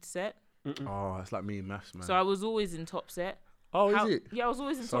moved set. Oh, it's like me in maths, man. So I was always in top set. Oh, is it? Yeah, I was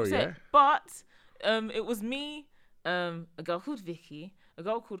always in top set. But it was me, a girl called Vicky, a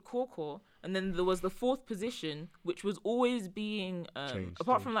girl called Korkor, and then there was the 4th position, which was always being,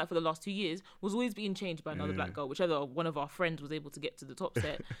 apart from like for the last 2 years, was always being changed by another black girl, whichever one of our friends was able to get to the top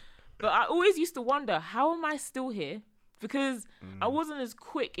set. But I always used to wonder, how am I still here? Because I wasn't as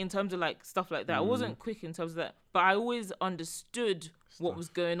quick in terms of like stuff like that. I wasn't quick in terms of that, but I always understood what was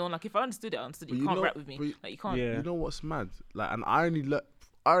going on. Like if I understood it, I understood it. You can't rap with me. Like you can't. Yeah. You know what's mad? Like, and I only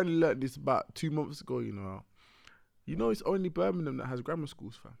learned this about 2 months ago. You know, it's only Birmingham that has grammar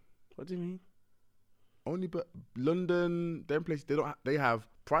schools, fam. What do you mean? Only London, them places they have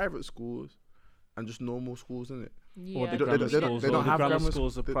private schools and just normal schools, isn't it? Yeah. Or they don't have grammar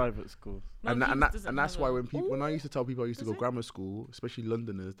schools or private schools. And that's why when I used to tell people I used to go grammar school, especially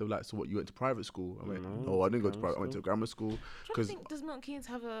Londoners, they were like, "So what? You went to private school?" I went, "No, I didn't go to private. I went to grammar school." Because does Milton Keynes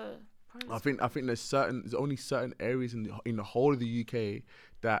have a private school? I think there's only certain areas in the whole of the UK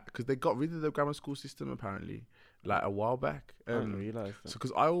that, because they got rid of the grammar school system apparently. Like a while back. I didn't realise that. So,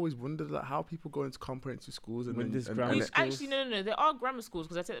 because I always wondered like how people go into comprehensive schools and actually no, there are grammar schools,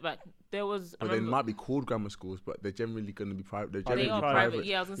 because I take it back. There was. But they might be called grammar schools, but they're generally going to be private. They are private.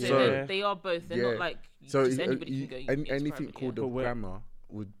 Yeah, I was going to say they are both. They're not like just anybody can go. Anything called a grammar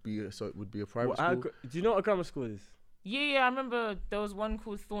would be a private school. Do you know what a grammar school is? Yeah. I remember there was one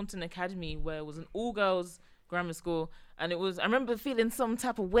called Thornton Academy where it was an all girls grammar school, and it was. I remember feeling some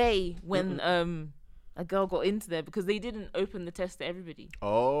type of way when a girl got into there because they didn't open the test to everybody.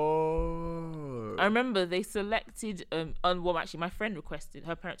 Oh. I remember they selected, well, actually, my friend requested,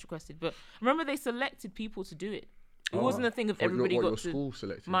 her parents requested, but I remember they selected people to do it. It wasn't a thing of everybody got to. Your school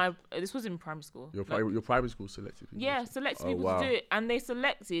selected? This was in primary school. Your private school selected people? Yeah, selected people to do it. And they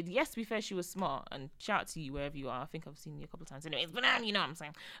selected, yes, to be fair, she was smart. And shout out to you wherever you are. I think I've seen you a couple of times. Anyways, but you know what I'm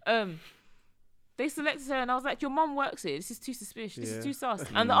saying. They selected her, and I was like, your mum works here. This is too suspicious. This is too sus.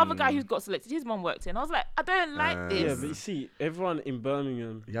 And the other guy who got selected, his mum worked here. And I was like, I don't like this. Yeah, but you see, everyone in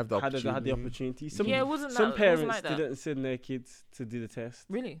Birmingham had the opportunity. Some parents like didn't send their kids to do the test.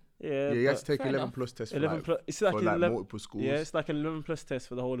 Really? Yeah, you have to take 11 plus test it's like multiple schools. Yeah, it's like an 11 plus test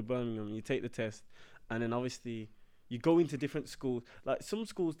for the whole of Birmingham. You take the test, and then obviously you go into different schools. Like some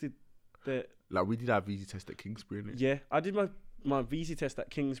schools did the... Like we did our VC test at Kingsbury, innit? Yeah, I did my VC test at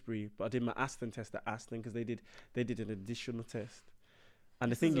Kingsbury, but I did my Aston test at Aston because they did an additional test.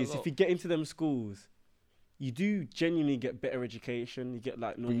 And the thing is, if you get into them schools, you do genuinely get better education. You get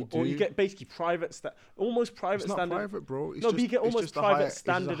like normal, or you get basically almost private standard. It's not private, bro. But you get almost private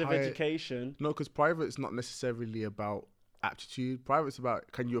standard of education. No, because private is not necessarily about aptitude. Private's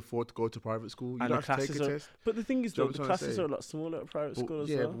about, can you afford to go to private school? You don't have to take a test. But the thing is, though, the classes are a lot smaller at private school as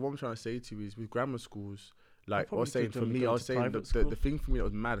well. Yeah, but what I'm trying to say to you is, with grammar schools, like I was saying, for me, I was saying the thing for me that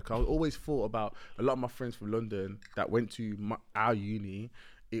was mad, because I always thought about a lot of my friends from London that went to our uni.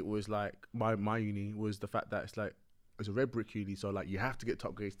 It was like my uni was the fact that it's like it's a red brick uni, so like you have to get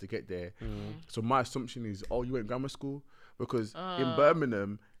top grades to get there. So my assumption is, you went grammar school, because in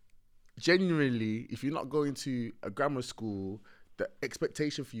Birmingham, genuinely, if you're not going to a grammar school, the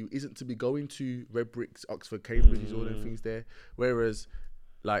expectation for you isn't to be going to red bricks, Oxford, Cambridge, all them things there. Whereas,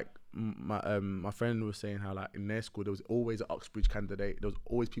 like, my friend was saying how like in their school there was always an Oxbridge candidate. There was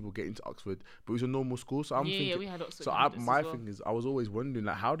always people getting to Oxford, but it was a normal school. So I'm thinking, we had Oxford. so my thing is, I was always wondering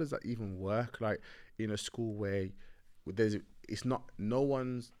like, how does that even work? Like in a school where no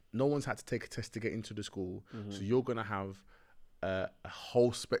one's had to take a test to get into the school, so you're gonna have a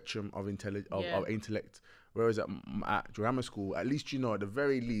whole spectrum of intellect. Whereas at drama school, at least at the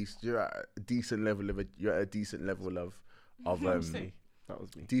very least you're at a decent level of That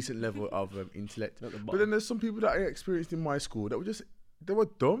was me. decent level of intellect. But then there's some people that I experienced in my school that they were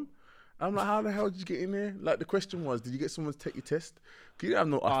dumb. I'm like, how the hell did you get in there? Like the question was, did you get someone to take your test? You didn't have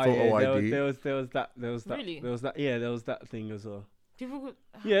no photo ID. There was that. Really? There was that. Yeah, there was that thing as well. People could,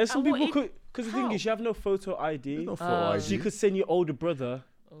 Yeah, some people could, because the thing is, you have no photo ID. There's no photo ID. So you could send your older brother,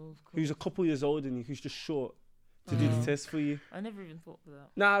 who's a couple years older than you, who's just short, to do the test for you. I never even thought of that.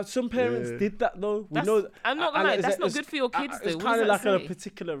 Now, some parents did that though. We know. I'm not gonna lie, that's not good for your kids though. It's kind of like a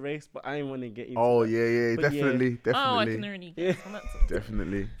particular race, but I didn't want to get into that. Definitely. Oh, I can already guess.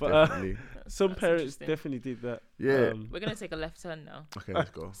 Definitely. Some parents definitely did that. Yeah. We're gonna take a left turn now. Okay,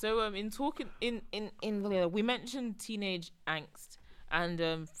 let's go. So we mentioned teenage angst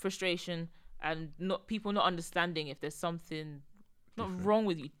and frustration and people not understanding if there's something not wrong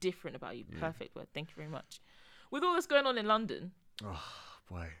with you, different about you. Perfect word. Thank you very much. With all this going on in London, oh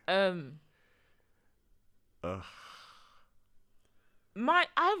boy. I've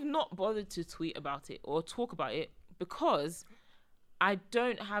not bothered to tweet about it or talk about it because I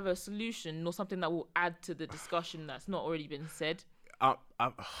don't have a solution nor something that will add to the discussion that's not already been said.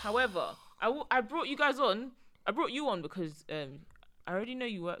 However, I brought you guys on. I brought you on because I already know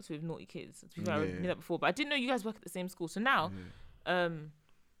you worked with naughty kids. To be fair, I already knew that before, but I didn't know you guys work at the same school. So now,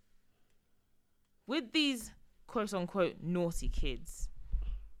 with these quote unquote naughty kids,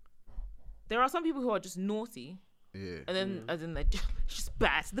 there are some people who are just naughty, and then as in they're just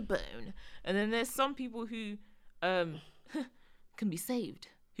bad to the bone, and then there's some people who can be saved,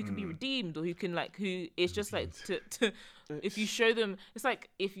 who can be redeemed, or who can who it's just like to if you show them, it's like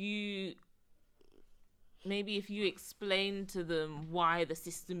if you explain to them why the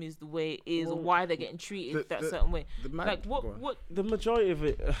system is the way it is, or why they're getting treated that certain way. What the majority of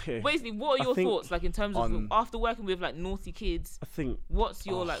it. Okay. Basically, what are your thoughts in terms of after working with naughty kids? I think what's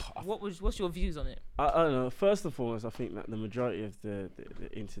your what's your views on it? I don't know. First and foremost, I think that the majority of the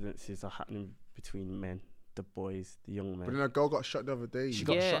incidences are happening between men. The boys, the young men. But then a girl got shot the other day. She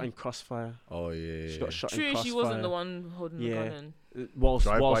got shot in Crossfire. Oh yeah. She got shot in True, Crossfire. she wasn't the one holding the gun. Whilst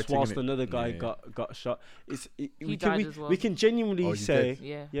another guy got shot. He died as well. We can genuinely say,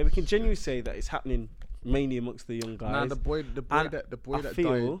 we can genuinely say that it's happening mainly amongst the young guys. Nah, the boy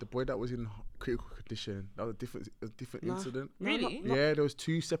that was in critical condition. That was a different incident. Really? Yeah, there was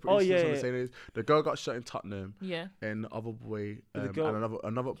two separate incidents on the same day. The girl got shot in Tottenham. Yeah. And the other boy, and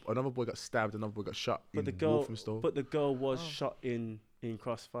another boy got stabbed. Another boy got shot in Walthamstow. But the girl was shot in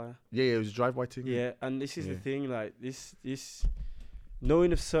Crossfire. Yeah, it was a drive-by thing. Yeah, and this is the thing, like this.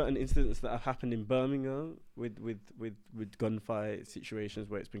 Knowing of certain incidents that have happened in Birmingham with gunfire situations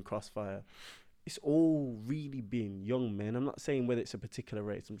where it's been Crossfire. It's all really been young men. I'm not saying whether it's a particular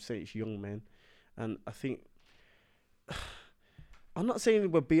race. I'm just saying it's young men. And I think... I'm not saying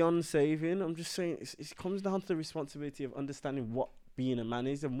we're beyond saving. I'm just saying it comes down to the responsibility of understanding what being a man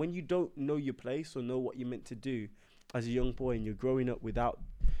is. And when you don't know your place or know what you're meant to do as a young boy and you're growing up without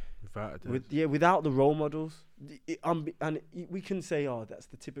the role models, we can say, oh, that's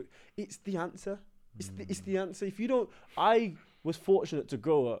the typical... It's the answer. It's the answer. If you don't... I was fortunate to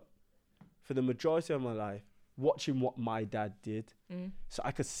grow up for the majority of my life watching what my dad did, so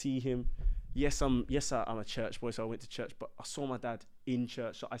I could see him. I'm a church boy, so I went to church, but I saw my dad in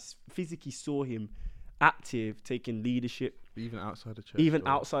church, so I physically saw him active, taking leadership. Even outside the church.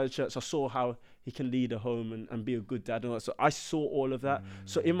 Outside the church, I saw how he can lead a home and be a good dad and all that. So I saw all of that.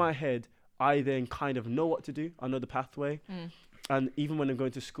 So in my head, I then kind of know what to do. I know the pathway. And even when I'm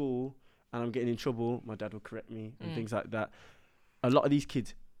going to school and I'm getting in trouble, my dad will correct me and things like that. A lot of these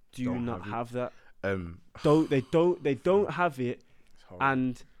kids do not have that. They don't have it,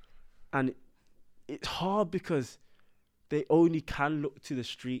 and it's hard because they only can look to the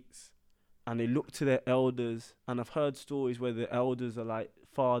streets and they look to their elders. And I've heard stories where the elders are like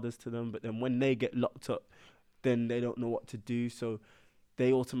fathers to them, but then when they get locked up, then they don't know what to do. So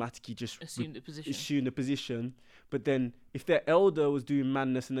they automatically just assume the position. But then if their elder was doing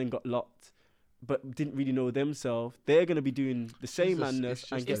madness and then got locked, but didn't really know themselves, they're going to be doing the same madness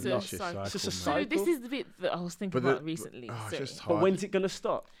and get lost. It's just a cycle. So this is the bit that I was thinking about recently. But when's it going to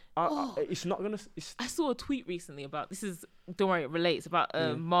stop? It's not going to... I saw a tweet recently about... Don't worry, it relates, about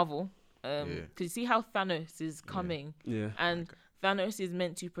Marvel. Because you see how Thanos is coming. Yeah. And Thanos is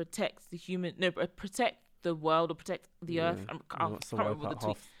meant to protect protect the world or protect the Earth. I can't remember the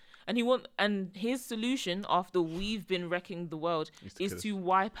tweet. And his solution after we've been wrecking the world is to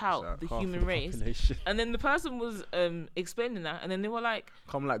wipe out the human race. And then the person was explaining that, and then they were like,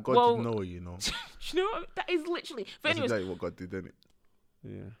 "Come like God did know, you know." You know what? That is literally. That's exactly what God did, isn't it?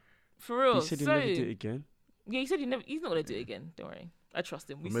 Yeah. For real. He said he'd never do it again. Yeah, he said he's not gonna do it again. Don't worry. I trust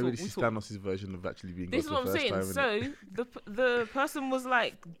him. Maybe this is Thanos' version of actually being God. This is what I'm saying. So the person was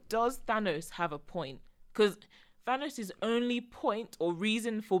like, "Does Thanos have a point?" Because Thanos' only point or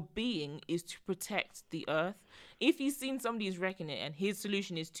reason for being is to protect the Earth. If he's seen somebody is wrecking it, and his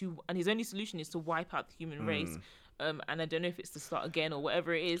only solution is to wipe out the human race. And I don't know if it's to start again or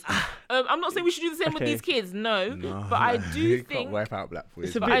whatever it is. I'm not saying we should do the same with these kids, no. But I do think wipe out black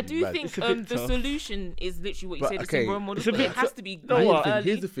boys. But I do think the solution is literally what you said. It's a role model, but it has to be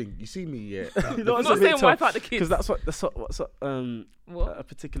Here's the thing. You see me, yeah. I'm not saying wipe out the kids, because that's what a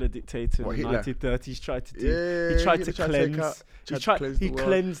particular dictator in the 1930s tried to do. He tried to cleanse. He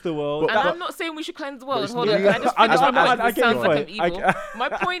cleansed the world. And I'm not saying we should cleanse the world. Hold on, I just sounds like I'm evil. My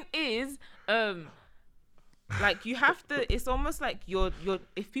point is, like you have to. It's almost like you're.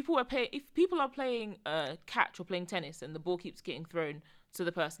 If people are playing catch or playing tennis, and the ball keeps getting thrown to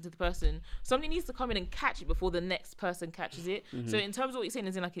the person, somebody needs to come in and catch it before the next person catches it. So in terms of what you're saying,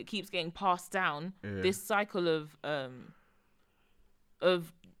 is in like it keeps getting passed down. This cycle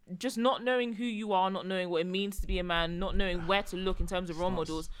of just not knowing who you are, not knowing what it means to be a man, not knowing where to look in terms of role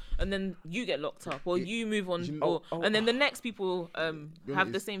models, and then you get locked up or you move on, and then the next people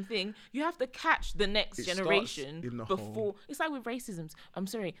have the same thing. You have to catch the next generation before. It's like with racism. I'm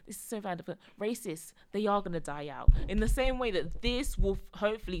sorry, this is so bad, but racists, they are going to die out in the same way that this will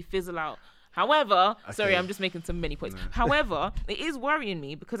hopefully fizzle out. However, sorry, I'm just making some mini points. However, it is worrying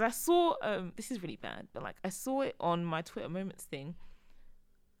me because I saw, this is really bad, but like I saw it on my Twitter Moments thing.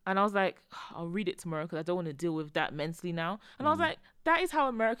 And I was like, I'll read it tomorrow because I don't want to deal with that mentally now. And I was like, that is how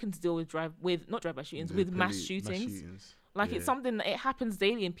Americans deal with mass shootings. Like it's something that it happens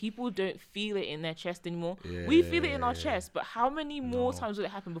daily and people don't feel it in their chest anymore. We feel it in our chest, but how many more times will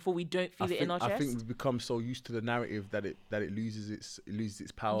it happen before we don't feel it in our chest? I think we've become so used to the narrative that it loses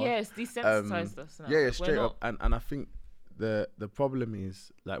its power. Yeah, it's desensitized us now. Yeah, straight up. And I think the problem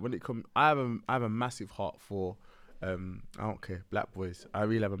is like when it comes, I have a massive heart for. I don't care, black boys. I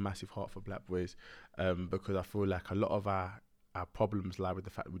really have a massive heart for black boys because I feel like a lot of our problems lie with the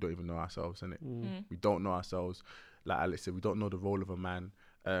fact that we don't even know ourselves, innit? We don't know ourselves. Like Alex said, we don't know the role of a man.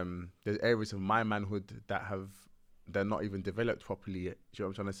 There's areas of my manhood they're not even developed properly yet. Do you know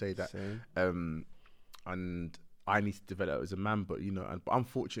what I'm trying to say? That and I need to develop as a man, but you know, but I'm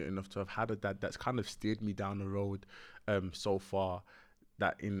fortunate enough to have had a dad that's kind of steered me down the road so far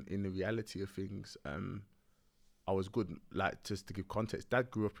that in the reality of things, I was good. Like, just to give context, my dad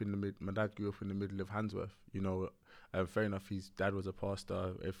grew up in the middle of Handsworth, you know. Fair enough, his dad was a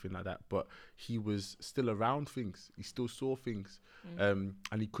pastor, everything like that, but he was still around things. He still saw things, and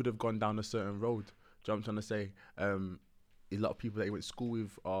he could have gone down a certain road. Do you know what I'm trying to say? A lot of people that he went to school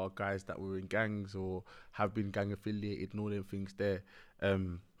with are guys that were in gangs or have been gang affiliated and all them things there.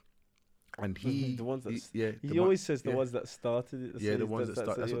 And he always says the ones that started it. Yeah, the ones that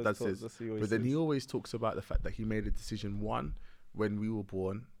started. That's what Dad says. But then he always talks about the fact that he made a decision, one, when we were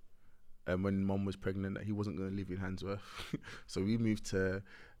born, and when Mum was pregnant, that he wasn't going to live in Handsworth. So we moved to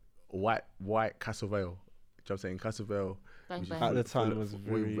white Castle Vale. Do you know what I'm saying? Castle Vale. At the time was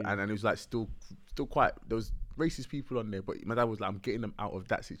very... And it was like still quite... There was racist people on there, but my dad was like, I'm getting them out of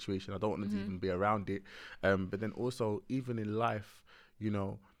that situation. I don't want them to even be around it. But then also, even in life, you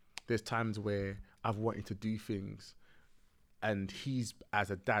know, there's times where I've wanted to do things and he's,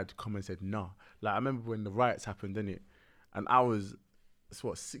 as a dad, come and said, nah. Like, I remember when the riots happened, didn't it? And I was,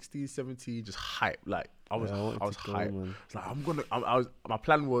 16, 17, just hyped. Like, I was hyped. It's like, my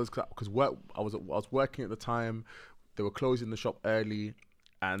plan was, because I was working at the time, they were closing the shop early,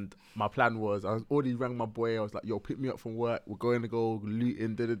 and my plan was, I was already rang my boy. I was like, yo, pick me up from work. We're going to go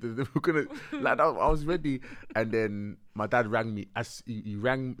looting. We're going to, like, I was ready. And then my dad rang me. He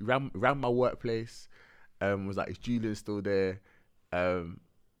rang my workplace. Was like, is Julian still there?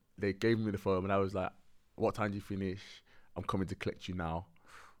 They gave me the phone, and I was like, what time do you finish? I'm coming to collect you now.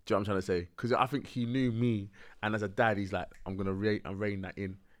 Do you know what I'm trying to say? Because I think he knew me, and as a dad, he's like, I'm going to rein that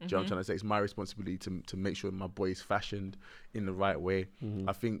in. Do you know what I'm trying to say? It's my responsibility to make sure my boy is fashioned in the right way.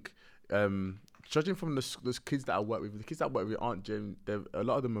 I think, judging from the kids that I work with, the kids that I work with aren't a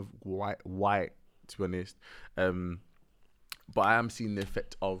lot of them are white, to be honest. But I am seeing the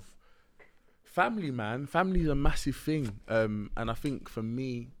effect of family, man. Family is a massive thing. And I think for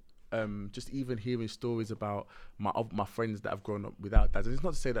me, just even hearing stories about my friends that have grown up without dads. And it's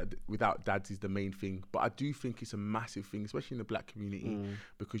not to say that without dads is the main thing, but I do think it's a massive thing, especially in the black community,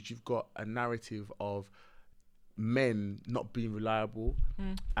 because you've got a narrative of men not being reliable,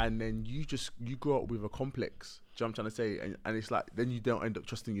 and then you grow up with a complex. Do you know what I'm trying to say? And it's like then you don't end up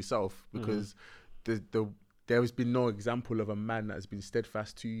trusting yourself because there has been no example of a man that has been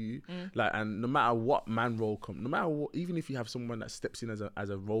steadfast to you. Like, and no matter what man role no matter what, even if you have someone that steps in as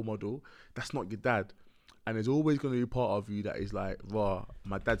a role model, that's not your dad. And there's always going to be part of you that is like, raw,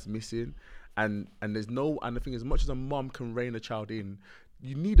 my dad's missing. And the thing is, as much as a mom can rein a child in,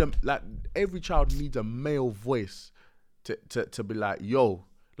 you need every child needs a male voice to be like, yo,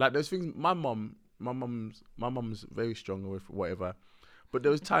 like there's things, my mom's very strong with whatever. But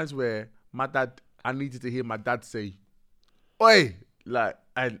there was times where I needed to hear my dad say, oi, like,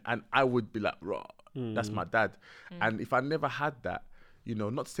 and I would be like, raw, that's my dad. And if I never had that,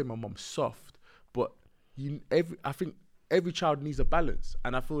 not to say my mom's soft, but I think every child needs a balance.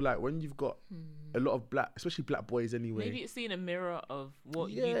 And I feel like when you've got a lot of especially black boys anyway. Maybe it's seeing a mirror of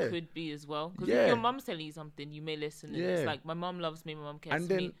what you could be as well. Because if your mum's telling you something, you may listen. And it's like, my mum loves me, my mum cares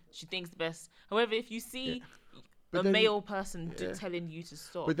for me, she thinks the best. However, if you see male person telling you to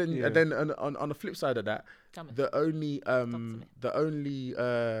stop. But then, and then on the flip side of that, the only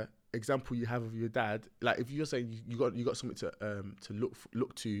example you have of your dad, like if you're saying you got something to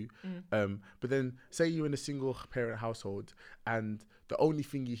look to, but then say you're in a single parent household and the only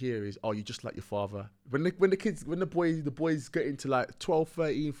thing you hear is, oh, you're just like your father. When the boys get into like 12,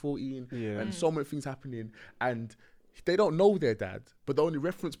 13, 14, and so many things happening, and they don't know their dad, but the only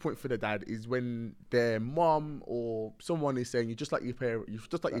reference point for their dad is when their mom or someone is saying, you're just like your parent, you're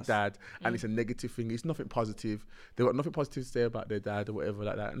just like your dad, and it's a negative thing. It's nothing positive. They've got nothing positive to say about their dad or whatever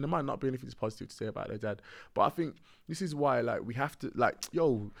like that. And there might not be anything that's positive to say about their dad. But I think this is why, like, we have to, like,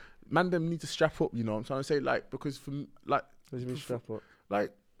 yo, man, them need to strap up, you know what I'm trying to say? Like, because like, what do you mean strap up?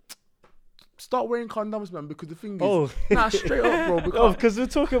 Like, start wearing condoms, man, because the thing is, straight up, bro. Because we're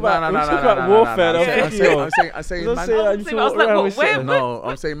talking about warfare. I'm saying,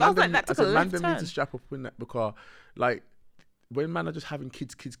 man, them need to strap up in that, because, like, when man are just having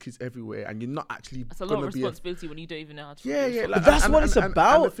kids everywhere, and you're not actually. It's a lot of responsibility when you don't even know how to. Yeah. Like, but that's what it's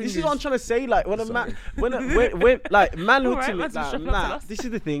about. This is what I'm trying to say. Like, when a man, when like manhood to me, this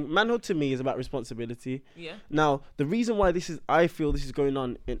is the thing. Manhood to me is about responsibility. Yeah. Now, the reason why I feel this is going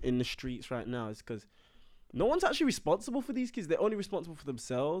on in the streets right now is because no one's actually responsible for these kids. They're only responsible for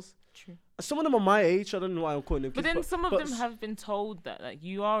themselves. True. Some of them are my age. I don't know why I'm calling them kids. But then some of them have been told that, like,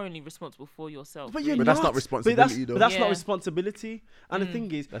 you are only responsible for yourself. But that's not responsibility, though. But that's not responsibility. And the thing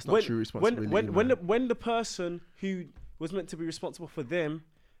is, that's not true responsibility. When the person who was meant to be responsible for them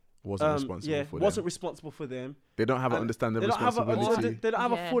wasn't responsible for them. They don't have an understanding of responsibility. They don't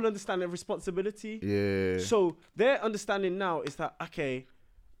have a full understanding of responsibility. Yeah. So their understanding now is that, okay,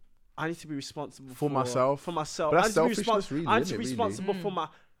 I need to be responsible for myself. But that's selfishness, really. I need to be responsible for my,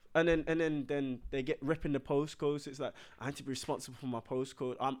 and then they get ripping the postcodes. It's like, I need to be responsible for my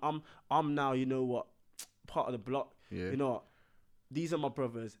postcode. I'm now, you know what, part of the block. Yeah. You know what, these are my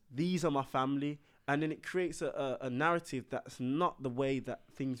brothers. These are my family. And then it creates a narrative that's not the way that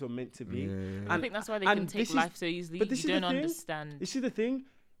things were meant to be. Yeah. And I think that's why they can take life so easily. But you don't understand. You see the thing?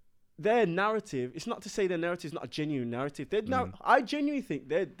 Their narrative, it's not to say their narrative is not a genuine narrative. I genuinely think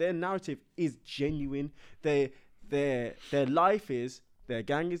their narrative is genuine. Their life is, their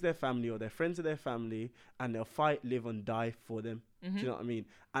gang is their family, or their friends are their family, and they'll fight, live and die for them. Do you know what I mean?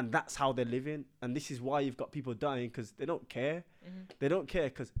 And that's how they're living. And this is why you've got people dying, because they don't care. They don't care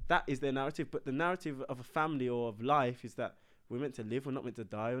because that is their narrative. But the narrative of a family or of life is that we're meant to live. We're not meant to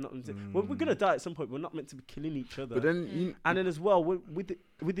die. We're not meant to. We're gonna die at some point. We're not meant to be killing each other. But then, and then as well, with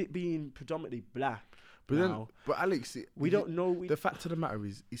it being predominantly black, but Alex, we don't know. The fact of the matter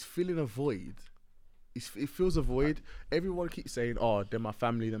is, it's filling a void. It feels a void. Everyone keeps saying, "Oh, they're my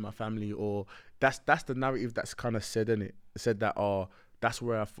family," or that's the narrative that's kind of said, innit? Said that, oh, that's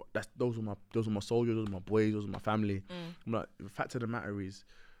where those are my soldiers, those are my boys, those are my family. I'm like, the fact of the matter is,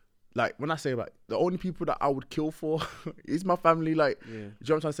 like, when I say about the only people that I would kill for is my family, like, do you know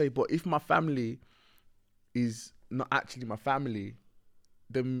what I'm trying to say? But if my family is not actually my family,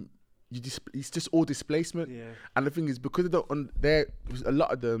 then it's just all displacement. Yeah. And the thing is, because there was a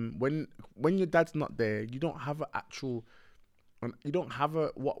lot of them, when your dad's not there, you don't have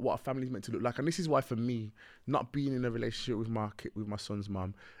what a family's meant to look like. And this is why, for me, not being in a relationship with my son's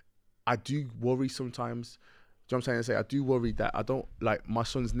mum, I do worry sometimes. what I'm saying? I do worry that I don't like my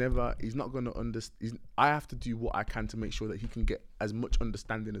son's never. He's not going to understand. I have to do what I can to make sure that he can get as much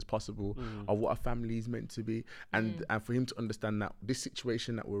understanding as possible of what a family is meant to be, and for him to understand that this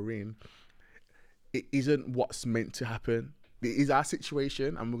situation that we're in, it isn't what's meant to happen. It is our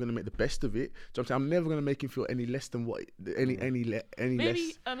situation, and we're going to make the best of it. So I'm never going to make him feel any less than what any less.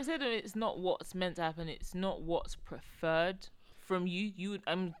 Maybe instead of it's not what's meant to happen, it's not what's preferred from you.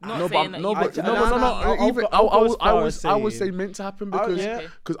 I'm not saying that. I would say meant to happen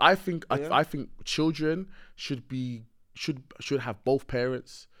because I think children should have both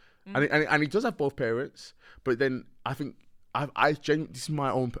parents, and he does have both parents. But then I think this is my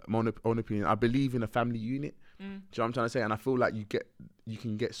own opinion. I believe in a family unit. Do you know what I'm trying to say? And I feel like you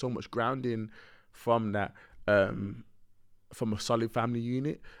can get so much grounding from that, from a solid family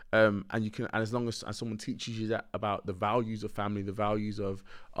unit, and you can, and as long as someone teaches you that about the values of family, the values of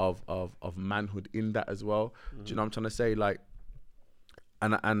manhood in that as well. Do you know what I'm trying to say? Like,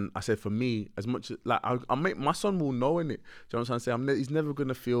 and I said for me, as much as like I make my son will know in it. Do you know what I'm trying to say? He's never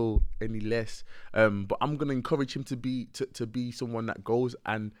gonna feel any less. But I'm gonna encourage him to be someone that goes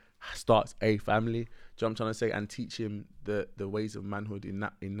and starts a family. Do you know what I'm trying to say? And teach him the ways of manhood in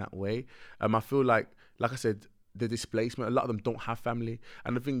that way. I feel like I said, the displacement, a lot of them don't have family,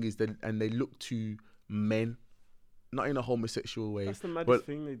 and the thing is they look to men, not in a homosexual way. That's the maddest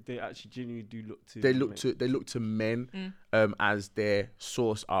thing. They actually genuinely do look to. They look to men as their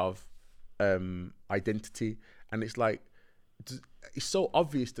source of identity, and it's like it's so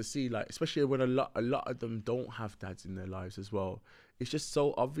obvious to see, like, especially when a lot of them don't have dads in their lives as well. It's just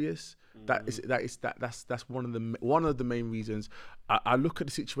so obvious that's one of the main reasons. I look at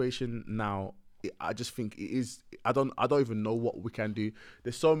the situation now. I just think it is. I don't even know what we can do.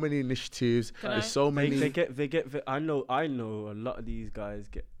 There's so many initiatives. So many. They get. I know. A lot of these guys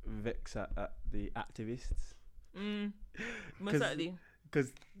get vexed at the activists. Most certainly.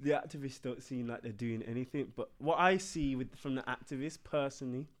 Because the activists don't seem like they're doing anything. But what I see from the activists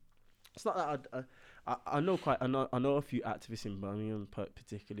personally, it's not that I know a few activists in Birmingham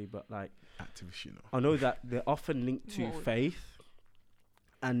particularly, but like activists, I know that they're often linked to faith,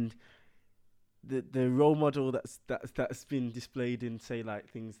 and the role model that's been displayed in, say, like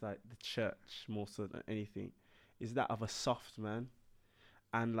things like the church more so than anything, is that of a soft man,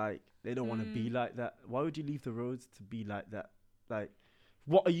 and like they don't want to be like that. Why would you leave the roads to be like that? Like,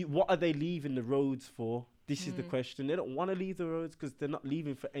 what are they leaving the roads for? This is the question. They don't want to leave the roads because they're not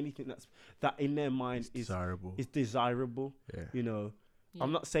leaving for anything that in their mind is desirable. Yeah. You know,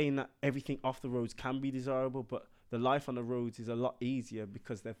 I'm not saying that everything off the roads can be desirable, but the life on the roads is a lot easier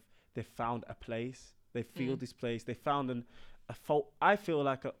because they've found a place. They feel this place. They found I feel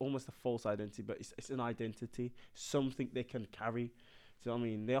like almost a false identity, but it's an identity, something they can carry. So I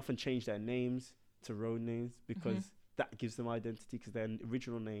mean, they often change their names to road names because that gives them identity, because their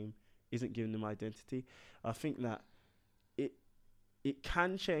original name isn't giving them identity. I think that it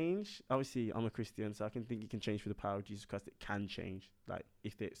can change. Obviously, I'm a Christian, so I can think it can change through the power of Jesus Christ. It can change, like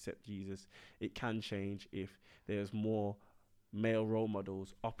if they accept Jesus. It can change if there's more male role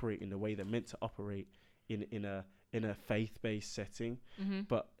models operating the way they're meant to operate in a faith-based setting.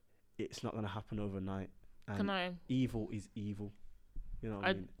 But it's not going to happen overnight. And evil is evil. You know what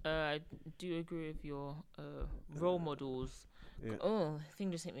I mean? I do agree with your role models. Yeah. Oh, the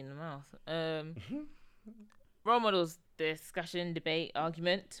thing just hit me in the mouth. Role models, discussion, debate,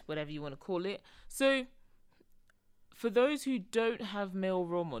 argument, whatever you want to call it. So, for those who don't have male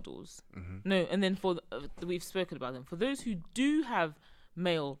role models, and then we've spoken about them. For those who do have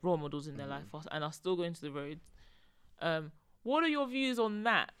male role models in their life and are still going to the roads, what are your views on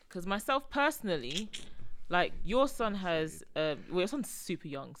that? Because myself personally, like, your son has, your son's super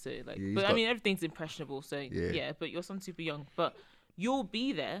young, so like, but I mean, everything's impressionable, so but your son's super young, but you'll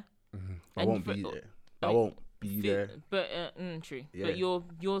be there. I won't be there. I won't be there. But true. Yeah. But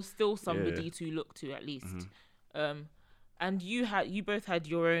you're still somebody to look to at least. And you both had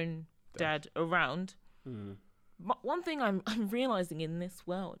your own dad around. One thing I'm realizing in this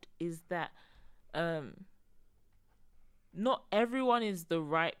world is that not everyone is the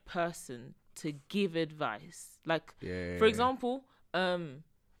right person to give advice. Like, for example,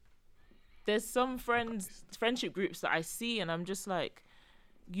 there's some friendship groups that I see and I'm just like,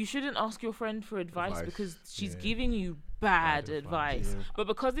 you shouldn't ask your friend for advice because she's giving you bad advice. Yeah. But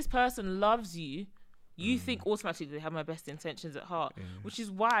because this person loves you, you think automatically they have my best intentions at heart, which is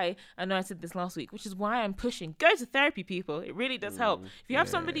why, I know I said this last week, which is why I'm pushing, go to therapy, people. It really does help. If you have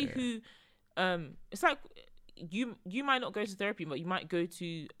somebody who, it's like, you might not go to therapy, but you might go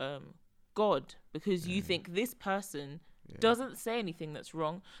to God because you think this person doesn't say anything that's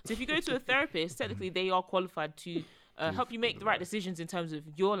wrong. So if you go to a therapist, technically they are qualified to help you make the right decisions in terms of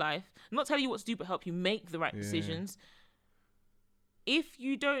your life. Not tell you what to do, but help you make the right decisions. If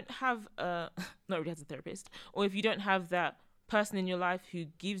you don't have not everybody has a therapist, or if you don't have that person in your life who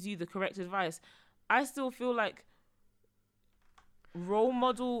gives you the correct advice, I still feel like role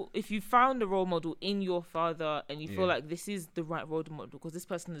model, if you found a role model in your father and you feel like this is the right role model because this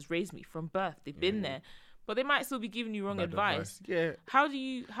person has raised me from birth, they've been there, but they might still be giving you wrong advice. How do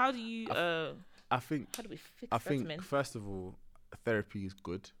we fix I think first of all, therapy is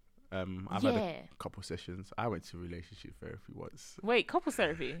good. I've had a couple sessions. I went to relationship therapy once. Wait, couples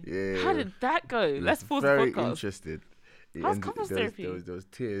therapy? Yeah. How did that go? Let's pause the very podcast. Interested. How's couples therapy? There was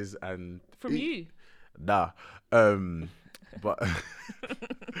tears and from you. Nah. But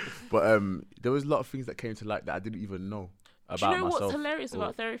there was a lot of things that came to light that I didn't even know about myself. Do you know what's hilarious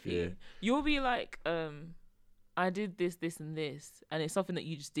about therapy? Yeah. You'll be like, I did this, and this, and it's something that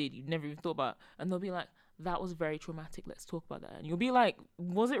you just did, you've never even thought about, and they'll be like, that was very traumatic, let's talk about that. And you'll be like,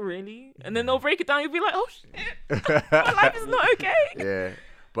 was it really? And then they'll break it down, you'll be like, oh shit, my life is not okay. Yeah.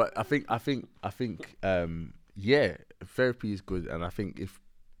 But I think therapy is good, and I think it's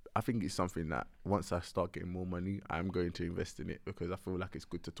something that once I start getting more money, I'm going to invest in it because I feel like it's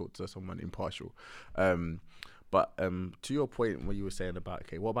good to talk to someone impartial. But to your point, what you were saying about,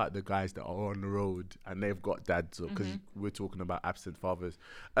 okay, what about the guys that are on the road and they've got dads? Because we're talking about absent fathers.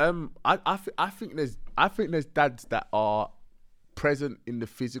 I think there's dads that are present in the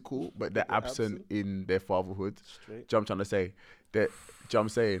physical, but they're absent in their fatherhood. Straight. Do you know what I'm trying to say? Do you know what I'm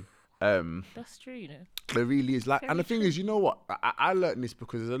saying? That's true, you know. There really is. Like, Very and the thing true. is, you know what? I learned this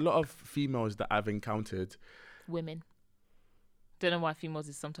because there's a lot of females that I've encountered. Women. Don't know why females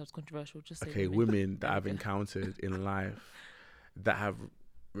is sometimes controversial. Just say Okay, women that I've encountered in life that have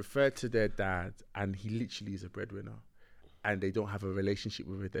referred to their dad, and he literally is a breadwinner, and they don't have a relationship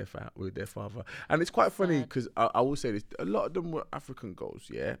with their father. And it's quite funny because I will say this: a lot of them were African girls,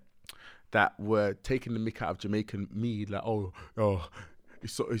 that were taking the mick out of Jamaican me, like, oh.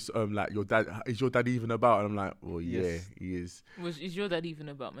 It's like, your dad, is your dad even about? And I'm like, well, yes. Yeah, he is. Is your dad even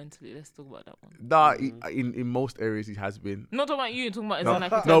about mentally? Let's talk about that one. Nah, in most areas he has been. Not talking about you, I'm talking about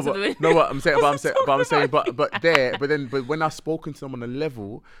but when I've spoken to them on a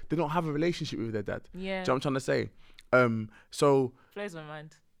level, they don't have a relationship with their dad. Yeah. Do you know what I'm trying to say? So blows my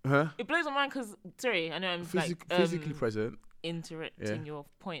mind. Huh? It blows my mind because, sorry, I know I'm physically present. Interrupting your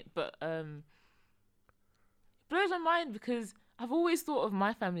point, but it blows my mind because I've always thought of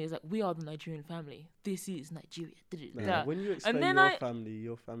my family as like, we are the Nigerian family. This is Nigeria. Yeah, when you explain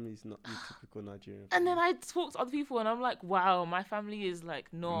your family is not your typical Nigerian family. And then I talk to other people and I'm like, wow, my family is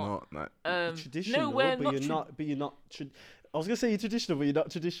like not traditional. No, we're but not. You're not. I was gonna say you're traditional, but you're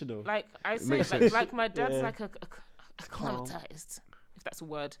not traditional. Like I say, like my dad's like acclimatized, if that's a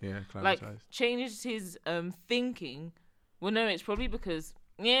word. Yeah, acclimatized. Like changed his thinking. Well, no, it's probably because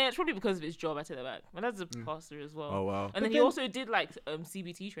of his job. I take that back. My dad's a pastor as well. Oh wow! And then he also did like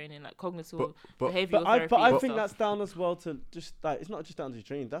CBT training, like cognitive behavioral therapy. But I think that's down as well to just like, it's not just down to his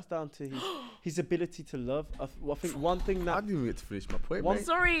training. That's down to his ability to love. I think one thing that I didn't even get to finish my point.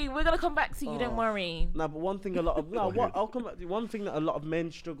 Sorry, we're gonna come back to you. Don't worry. No, but one thing I'll come back to one thing that a lot of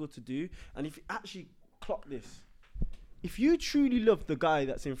men struggle to do, and if you actually clock this, if you truly love the guy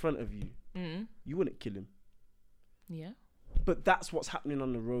that's in front of you, you wouldn't kill him. Yeah. But that's what's happening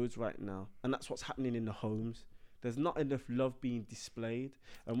on the roads right now, and that's what's happening in the homes. There's not enough love being displayed,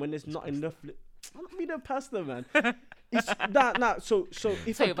 and when there's not enough, I'm not being a pastor, man. It's that. So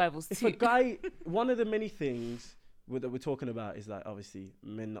if a guy, one of the many things that we're talking about is like obviously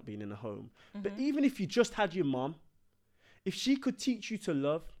men not being in the home. But even if you just had your mom, if she could teach you to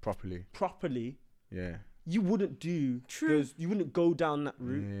love properly, yeah. You wouldn't you wouldn't go down that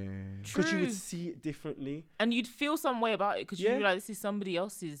route because you would see it differently, and you'd feel some way about it because you realize this is somebody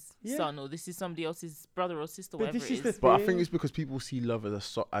else's son or this is somebody else's brother or sister, whatever it is. But I think it's because people see love as a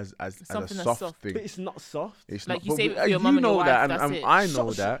soft thing. But it's not soft. It's like not. You say it for your mum and your wife. I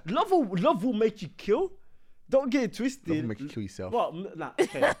know that. Love will make you kill. Don't get it twisted. Love will make you kill yourself. Well,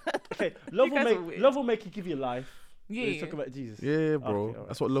 okay. Love will make you give your life. Yeah, let's talk about Jesus. Yeah, bro. Okay, right.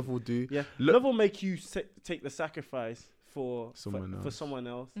 That's what love will do. Yeah, love will make you take the sacrifice for someone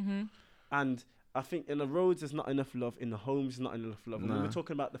else. Mm-hmm. And I think in the roads there's not enough love. In the homes, there's not enough love. Nah. And we're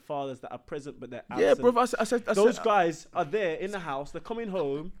talking about the fathers that are present but they're absent. Yeah, bro. I said those guys are there in the house. They're coming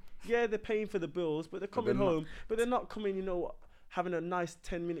home. Yeah, they're paying for the bills, but they're coming home. But they're not coming. You know what? having a nice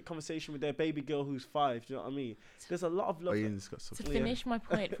 10-minute conversation with their baby girl who's 5. Do you know what I mean? There's a lot of love. To finish my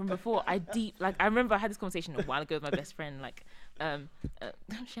point from before, I remember I had this conversation a while ago with my best friend. Like, shout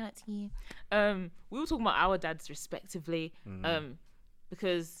out to you. We were talking about our dads respectively,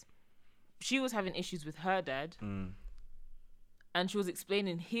 because she was having issues with her dad, and she was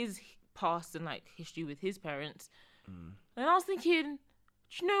explaining his past and like history with his parents, and I was thinking,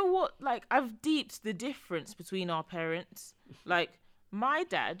 do you know what? Like, I've deeped the difference between our parents. Like, my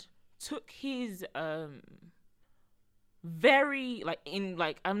dad took his very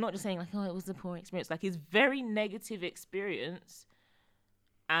I'm not just saying like, oh, it was a poor experience, like his very negative experience,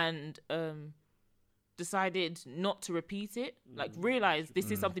 and decided not to repeat it. Like, realized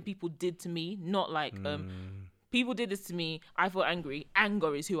this is something people did to me, not like people did this to me, I felt angry.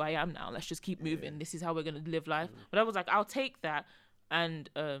 Anger is who I am now. Let's just keep moving. This is how we're gonna live life. But I was like, I'll take that and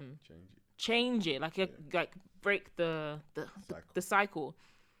change it, like break the cycle.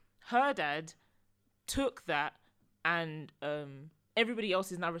 Her dad took that, and everybody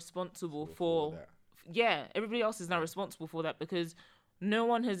else is now responsible for everybody else is now responsible for that, because no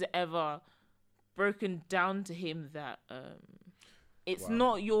one has ever broken down to him that it's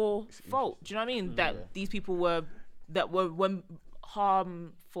not your fault. Do you know what I mean? That these people were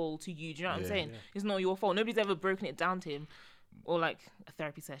harmful to you. Do you know what I'm saying? It's not your fault. Nobody's ever broken it down to him. Or like a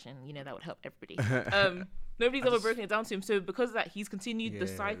therapy session, that would help everybody. Nobody's ever broken it down to him. So because of that, he's continued the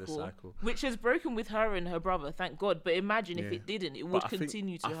cycle, which has broken with her and her brother, thank God. But imagine if it didn't, it would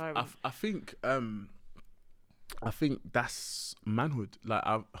continue to her. I think that's manhood. Like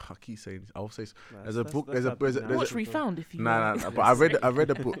I keep saying this. I'll say there's a book. Watch Refound if you. Nah. But I read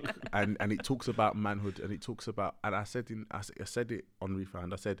a book and it talks about manhood, and it talks about, and I said it on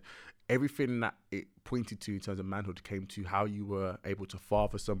Refound. I said everything that it pointed to in terms of manhood came to how you were able to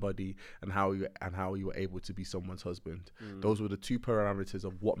father somebody and how you were able to be someone's husband. Those were the two parameters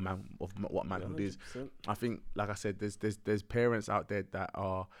of what manhood is. I think, like I said, there's parents out there that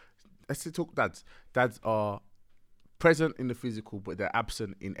are, let's talk dads. Dads are present in the physical, but they're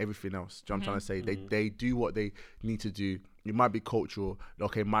absent in everything else. Do you know what I'm trying to say? They do what they need to do. It might be cultural.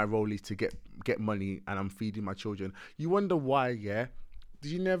 Okay, my role is to get money and I'm feeding my children. You wonder why,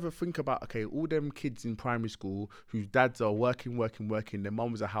 Did you never think about, okay, all them kids in primary school whose dads are working, their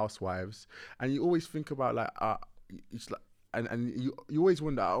mums are housewives, and you always think about like, it's like, and you always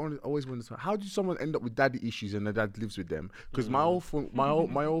wonder. I always wonder, how did someone end up with daddy issues and their dad lives with them? Because my whole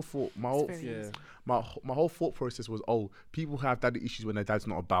thought process was, people have daddy issues when their dad's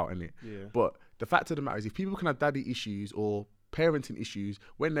not about in it. Yeah. But the fact of the matter is, if people can have daddy issues or parenting issues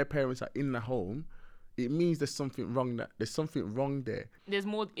when their parents are in the home, it means there's something wrong. There's something wrong there. It's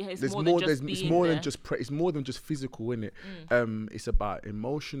more than just physical, innit? It's about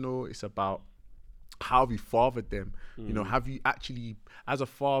emotional. It's about how have you fathered them? Have you actually, as a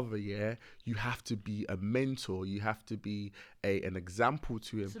father, you have to be a mentor. You have to be an example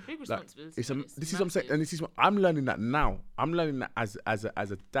to him. It's a big responsibility. This is what I'm saying, and this is what I'm learning that now. I'm learning that as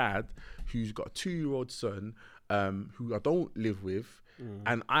a dad who's got a 2-year-old son, who I don't live with,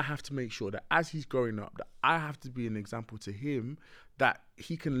 and I have to make sure that as he's growing up, that I have to be an example to him that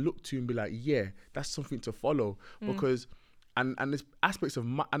he can look to and be like, that's something to follow. Because and there's aspects of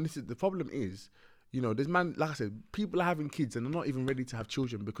and this is the problem is, there's like I said, people are having kids and they're not even ready to have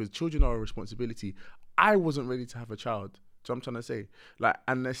children because children are a responsibility. I wasn't ready to have a child. So I'm trying to say, like,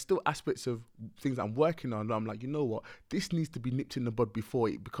 and there's still aspects of things I'm working on. I'm like, you know what? This needs to be nipped in the bud before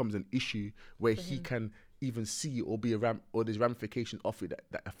it becomes an issue where he can even see or be or there's ramifications of it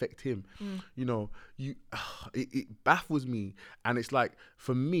that affect him. It baffles me. And it's like,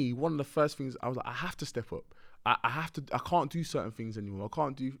 for me, one of the first things I was like, I have to step up. I can't do certain things anymore. I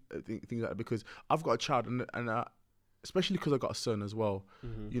can't do things like that because I've got a child and especially because I got a son as well.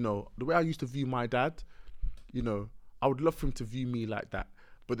 The way I used to view my dad, I would love for him to view me like that.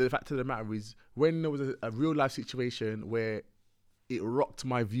 But the fact of the matter is, when there was a real life situation where it rocked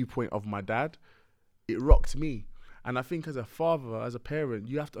my viewpoint of my dad, it rocked me. And I think as a father, as a parent,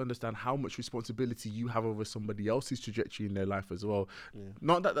 you have to understand how much responsibility you have over somebody else's trajectory in their life as well.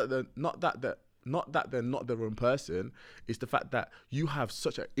 Not that they're not their own person. It's the fact that you have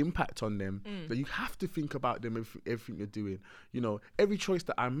such an impact on them that you have to think about them, everything you're doing. Every choice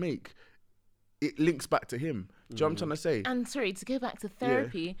that I make, it links back to him. Do you know what I'm trying to say? And sorry, to go back to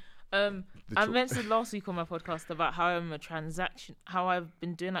therapy, I mentioned last week on my podcast about how how I've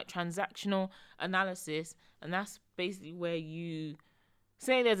been doing like transactional analysis, and that's basically where you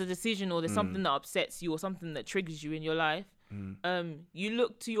say there's a decision or there's something that upsets you or something that triggers you in your life. You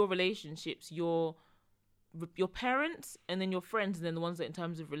look to your relationships, your your parents, and then your friends, and then the ones that in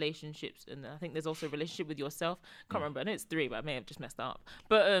terms of relationships, and I think there's also a relationship with yourself. Can't remember. I know it's 3, but I may have just messed that up.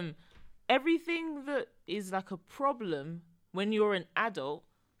 But everything that is like a problem when you're an adult,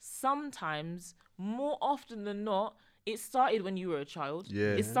 sometimes, more often than not, it started when you were a child.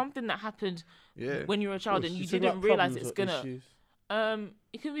 Yeah. It's something that happened when you were a child, and you talking didn't about realize problems it's or gonna. issues?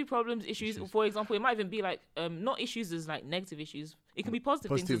 It can be problems, issues. For example, it might even be like not issues as like negative issues. It can be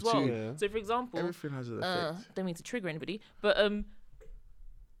positive things as well. too. Yeah. So, for example, Everything has an effect. don't mean to trigger anybody, but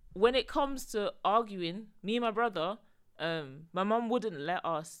when it comes to arguing, me and my brother, my mum wouldn't let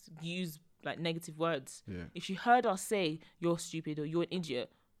us use like negative words. Yeah. If she heard us say "you're stupid" or "you're an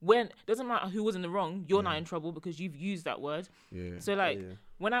idiot," when doesn't matter who was in the wrong, you're not in trouble because you've used that word. Yeah. So like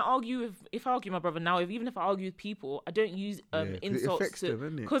when I argue if I argue with my brother now, even if I argue with people, I don't use insults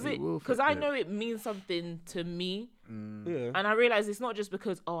because I know it means something to me. Yeah. And I realize it's not just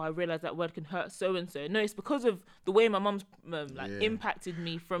because I realize that word can hurt so and so. No, it's because of the way my mum's impacted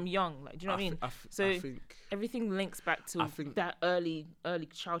me from young. Like, do you know what I mean? I think everything links back to that early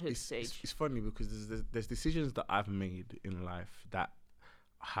childhood stage. It's funny because there's decisions that I've made in life that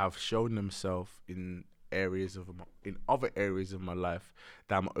have shown themselves in other areas of my life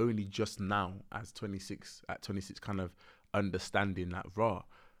that I'm only just now at 26 kind of understanding that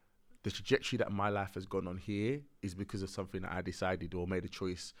the trajectory that my life has gone on here is because of something that I decided or made a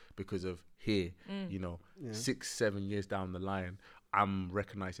choice because of here. 6-7 years down the line, I'm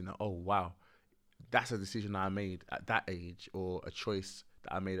recognizing that, oh wow, that's a decision I made at that age, or a choice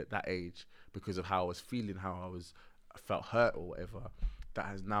that I made at that age because of how I was feeling, I felt hurt or whatever, that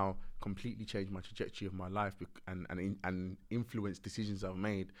has now completely changed my trajectory of my life and influenced decisions I've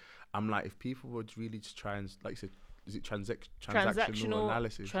made. I'm like, if people would really just try and, like you said, is it transactional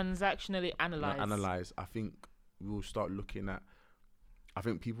analysis? Transactionally analyze. I think we'll start looking at. I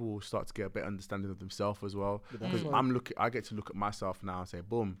think people will start to get a better understanding of themselves as well. Because I get to look at myself now and say,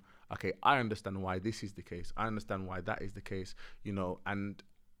 boom, okay, I understand why this is the case. I understand why that is the case. And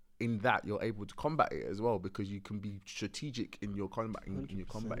in that you're able to combat it as well, because you can be strategic in your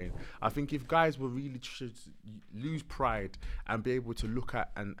combating. I think if guys were really lose pride and be able to look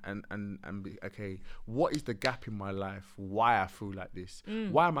at and be, okay, what is the gap in my life? Why I feel like this?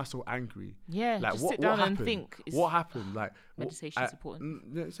 Why am I so angry? Yeah, like just what sit down happened? and think. What happened? Like meditation's important.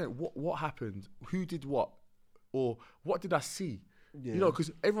 What happened? Who did what? Or what did I see? Yeah.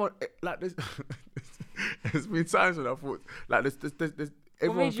 Because everyone like there's been times when I thought like there's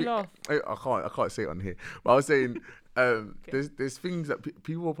what made you laugh? I can't say it on here, but I was saying there's things that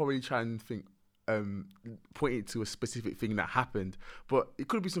people will probably try and think point it to a specific thing that happened, but it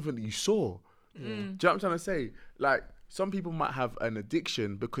could be something that you saw. Do you know what I'm trying to say? Like, some people might have an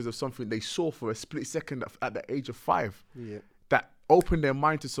addiction because of something they saw for a split second at the age of 5. Yeah. That opened their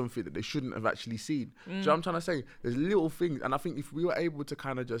mind to something that they shouldn't have actually seen. Do you know what I'm trying to say? There's little things, and I think if we were able to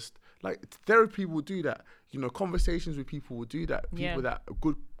kind of just, like, therapy will do that. Conversations with people will do that. People that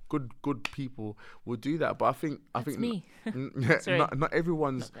are good people will do that. But I think me. not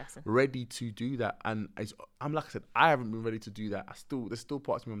everyone's ready to do that. And I'm like I said, I haven't been ready to do that. There's still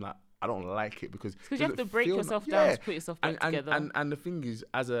parts of me I'm like, I don't like it because you have to break yourself down to put yourself back together. And the thing is,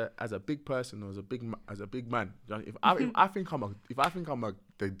 as a big person or as a big man, if I think I'm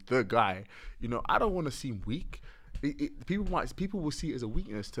the guy, I don't want to seem weak. People will see it as a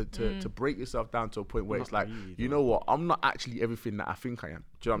weakness to break yourself down to a point where it's like, you know what, I'm not actually everything that I think I am.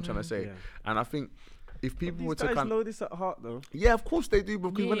 Do you know what I'm trying to say? Yeah. And I think if people were to kind of know this at heart though. Yeah, of course they do,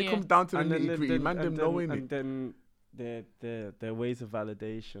 because when it comes down to the nitty-gritty, man, them knowing it. And then their ways of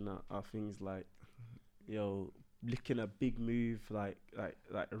validation are things like, licking a big move, like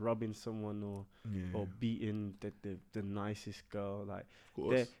robbing someone or beating the nicest girl. Like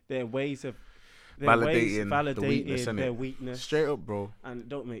their ways of validating their weakness. Straight up, bro. And it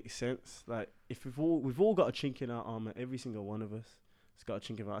don't make sense. Like, if we've all got a chink in our armor, every single one of us has got a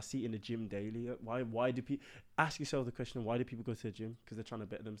chink in our. I see it in the gym daily. Why do people ask yourself the question? Why do people go to the gym? Because they're trying to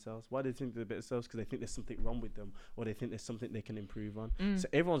better themselves. Why do they think they're better themselves? Because they think there's something wrong with them, or they think there's something they can improve on. So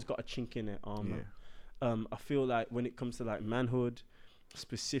everyone's got a chink in their armor. Yeah. I feel like when it comes to like manhood,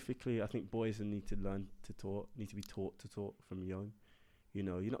 specifically, I think boys need to be taught to talk from young. You're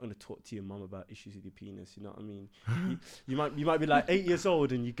not going to talk to your mum about issues with your penis. You know what I mean? you might be like 8 years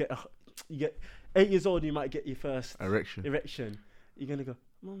old and you get 8 years old and you might get your first erection. You're going to go,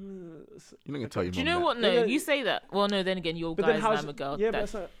 Mum. You're not going to tell your mum. Do you know what? No, you say that. Well, no, then again, you're guys, I'm a girl. Yeah,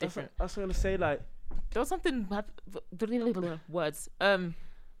 that's but different. I was going to say, like, there was something, words.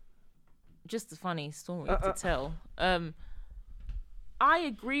 Just a funny story to tell. I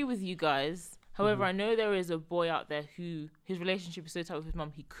agree with you guys. However, I know there is a boy out there who his relationship is so tight with his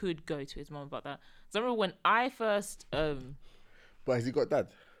mum, he could go to his mum about that. I remember when I first But has he got dad?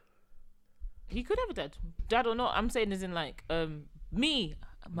 he could have a dad or not. I'm saying as in like me,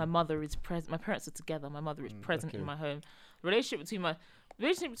 my mother is present. My parents are together. My mother is present in my home. Relationship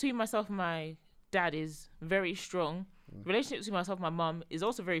between myself and my dad is very strong. Relationship between myself and my mum is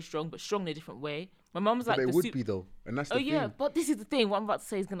also very strong, but strong in a different way. My mum's But like they would be though, and that's the thing. yeah, but this is the thing. What I'm about to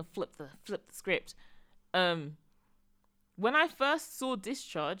say is gonna flip the script. When I first saw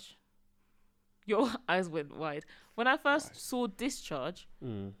Discharge, your eyes went wide. When I first saw Discharge,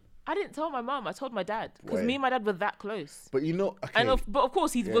 I didn't tell my mum. I told my dad because me and my dad were that close. But you know, okay. And but of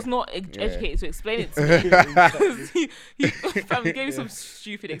course he was not educated to explain it to me. he gave me some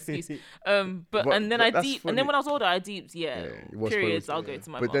stupid excuse. But and then and then when I was older, I deeped. Periods. I'll go to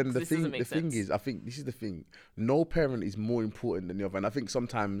my mum. But then the thing is, I think this is the thing. No parent is more important than the other, and I think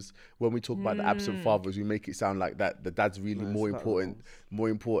sometimes when we talk about the absent fathers, we make it sound like that the dad's really more important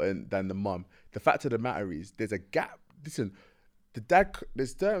than the mum. The fact of the matter is, there's a gap. Listen.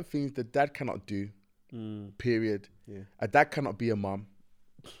 There's certain things the dad cannot do, period. Yeah. A dad cannot be a mum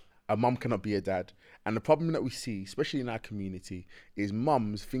cannot be a dad. And the problem that we see, especially in our community, is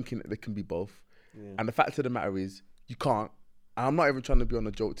mums thinking that they can be both. Yeah. And the fact of the matter is, you can't. And I'm not even trying to be on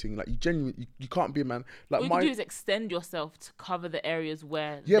a joke thing. Like, you genuinely, you can't be a man. Like, what you can do is extend yourself to cover the areas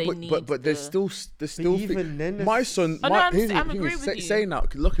where but there's still even then my son. I'm agreeing with you. Saying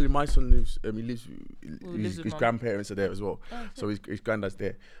that, luckily my son lives his grandparents are there as well, so his granddad's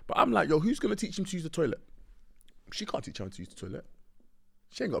there. But I'm like, yo, who's gonna teach him to use the toilet? She can't teach him to use the toilet.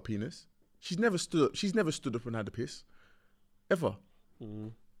 She ain't got a penis. She's never stood up and had a piss, ever.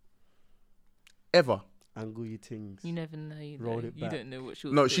 Ever. Angle your things. You never know. You don't know what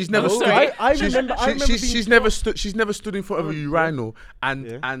she'll. No, she's never stood. I remember. She's never stood. She's never stood in front of a urinal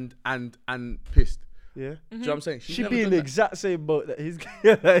and pissed. Yeah. Do you know what I'm saying? She'd be in the exact same boat that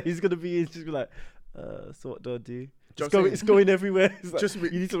he's gonna be in. She's like, so what do I do? It's going everywhere. It's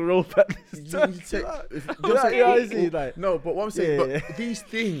like, you need to roll back this time. No, but what I'm saying, but these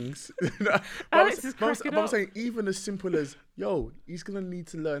things, I'm saying even as simple as, yo, he's going to need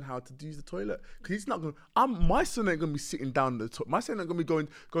to learn how to use the toilet. Because he's not going to, my son ain't going to be sitting down my son ain't going to be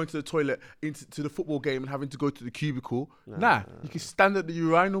going to the toilet, to the football game and having to go to the cubicle. Nah, you can stand at the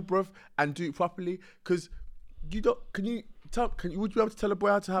urinal, bruv, and do it properly. Because would you be able to tell a boy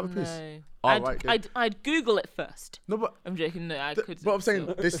how to have a piss? No. I'd Google it first. No, but I'm joking. No, I could. But I'm saying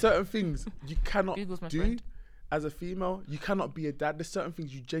there's certain things you cannot do friend. as a female. You cannot be a dad. There's certain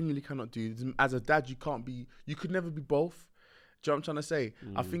things you genuinely cannot do. As a dad, you could never be both. Do you know what I'm trying to say?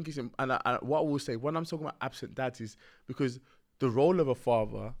 I think it's, and what I will say when I'm talking about absent dads is because the role of a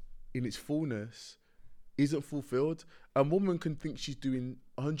father in its fullness isn't fulfilled. A woman can think she's doing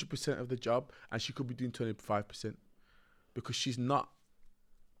 100% of the job and she could be doing 25%. Because she's not.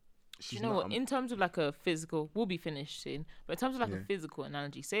 You know what? In terms of like a physical, we'll be finished soon. But in terms of like a physical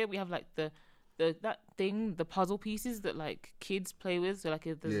analogy, say we have like the puzzle pieces that like kids play with. So like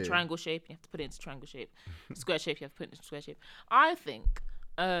there's a triangle shape, you have to put it into triangle shape. Square shape, you have to put it into square shape. I think,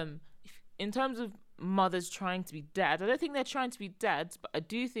 in terms of mothers trying to be dads, I don't think they're trying to be dads, but I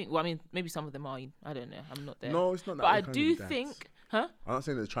do think. Well, I mean, maybe some of them are. I don't know. I'm not there. No, it's not that. But I do think. Huh? I'm not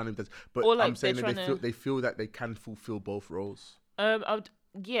saying they're trying to be dads, but like I'm saying that they feel that they can fulfill both roles.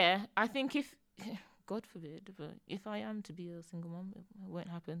 I think if, God forbid, but if I am to be a single mom, it won't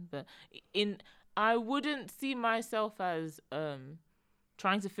happen. But I wouldn't see myself as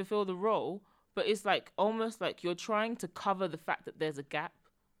trying to fulfill the role, but it's like almost like you're trying to cover the fact that there's a gap.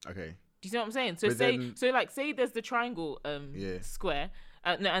 Okay. Do you see what I'm saying? So say there's the triangle square.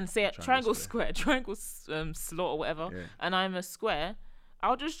 And say triangle square, triangle slot or whatever, and I'm a square,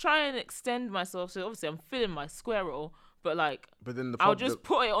 I'll just try and extend myself. So obviously I'm filling my square role, but then I'll just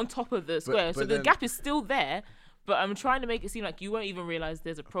put it on top of the square. So the gap is still there, but I'm trying to make it seem like you won't even realize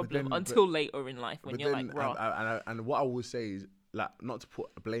there's a problem until later in life when you're like, raw. And what I will say is, like, not to put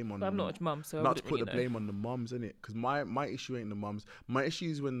a blame on. But I'm not a mum, so not to put the blame on the mums, innit? Because my issue ain't the mums. My issue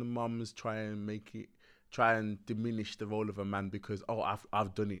is when the mums try and diminish the role of a man because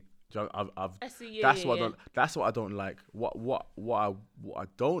I've done it. That's what I don't like. What I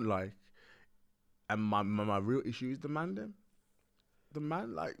don't like, and my real issue is the man. Then the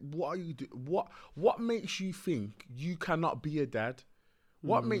man, like, what are you do? What makes you think you cannot be a dad?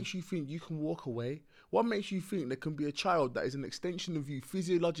 What makes you think you can walk away? What makes you think there can be a child that is an extension of you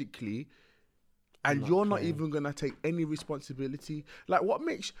physiologically, and you're not even gonna take any responsibility? Like, what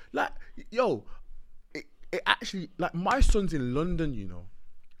makes, like, yo? It actually, like, my son's in London, you know.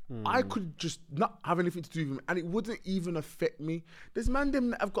 I could just not have anything to do with him, and it wouldn't even affect me. There's man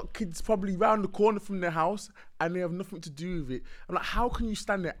them that have got kids probably round the corner from their house, and they have nothing to do with it. I'm like, how can you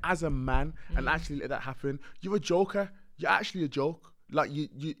stand there as a man and actually let that happen? You're a joker. You're actually a joke. Like you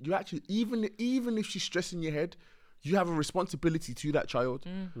actually, even if she's stressing your head, you have a responsibility to that child. Do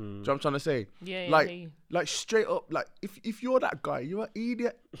you know what I'm trying to say? Yeah, like straight up, like if you're that guy, you're an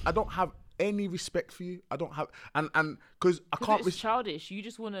idiot. I don't have any respect for you. I don't have, and because I can't. It's childish. You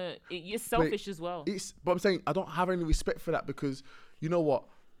just wanna. You're selfish as well. But I'm saying I don't have any respect for that because you know what?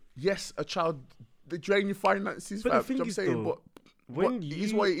 Yes, a child they drain your finances. But the thing is, saying, though, it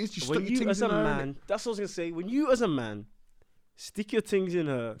is what it is. You stuck your things as a in her, man, that's what I was gonna say. When you as a man stick your things in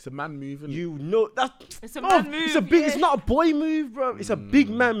her, it's a man move. You know that it's a man move. It's a big. It's not a boy move, bro. It's a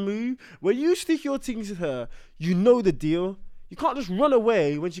big man move. When you stick your things in her, you know the deal. You can't just run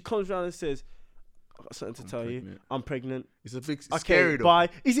away when she comes around and says, "I've got something to tell you. I'm pregnant." It's a big. Okay, scary though. bye.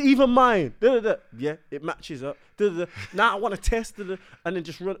 Is it even mine? Yeah, it matches up. Now I want to test and then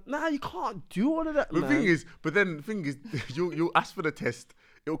just run. Nah, you can't do all of that. The thing is, you'll ask for the test.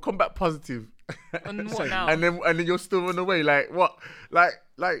 It'll come back positive. And what now? and then you'll still run away. Like what? Like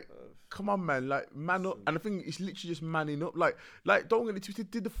come on, man. Like man up. And the thing is literally just manning up. Like don't get it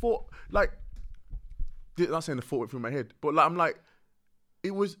twisted. Did the thought not saying the thought went through my head, but like I'm like,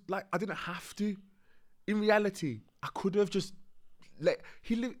 it was like I didn't have to. In reality, I could have just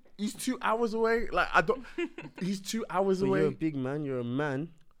he's 2 hours away. Like he's 2 hours away. You're a big man. You're a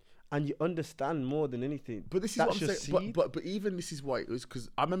man. And you understand more than anything. But this is what I'm saying. But even this is why it was, because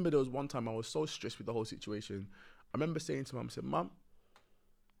I remember there was one time I was so stressed with the whole situation. I remember saying to Mum, I said, "Mum,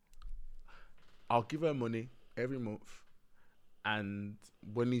 I'll give her money every month, and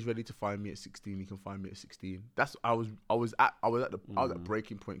when he's ready to find me at 16, he can find me at 16." That's I was at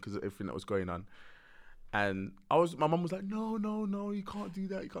breaking point because of everything that was going on. And my mum was like, no, you can't do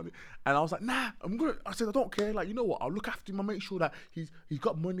that. You can't do. And I was like, nah, I said, I don't care. Like, you know what? I'll look after him. I'll make sure that he's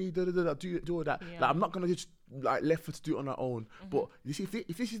got money, do all that. Yeah. Like, I'm not going to just like left her to do it on her own. But you see,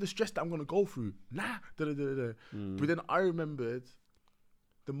 if this is the stress that I'm going to go through, nah, But then I remembered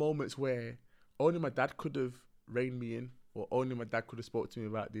the moments where only my dad could have reined me in, or only my dad could have spoke to me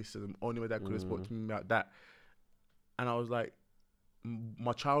about this, and only my dad could have spoke to me about that. And I was like,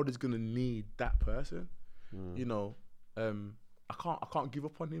 my child is going to need that person. You know, I can't give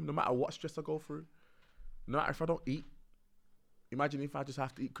up on him no matter what stress I go through. No matter if I don't eat. Imagine if I just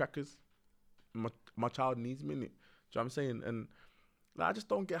have to eat crackers. My child needs me in it. Do you know what I'm saying? And like, I just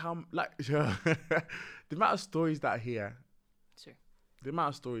don't get how the amount of stories that I hear. Sure. The amount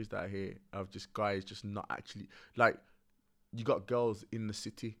of stories that I hear of just guys just not actually like. You got girls in the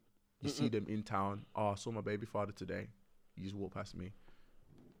city. You see them in town. Oh, I saw my baby father today. You just walk past me,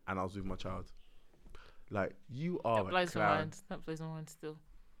 and I was with my child. Like, you are a clown. That blows my mind still.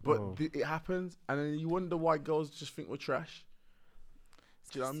 But it happens, and then you wonder why girls just think we're trash.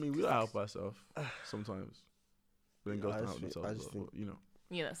 Do you know what I mean? We don't help ourselves sometimes. But then girls don't help themselves, but, you know.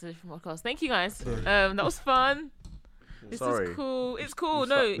 Yeah, that's a different podcast. Thank you, guys. That was fun. This is cool. It's cool.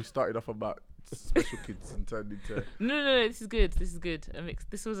 We started off about special kids and turned into... No, this is good.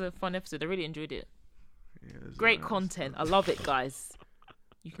 This was a fun episode. I really enjoyed it. Yeah, great content. I love it, guys.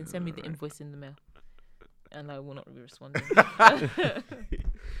 You can send me the invoice in the mail. And I will not be responding.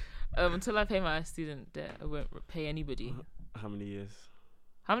 Until I pay my student debt, I won't pay anybody. How many years?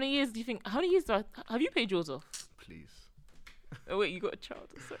 How many years do you think? Have you paid yours off? Please. Oh wait, you got a child.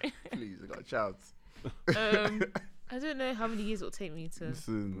 Sorry. Please, I got a child. I don't know how many years it'll take me to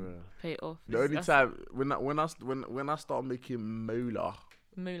pay it off. The only time when I start making moolah,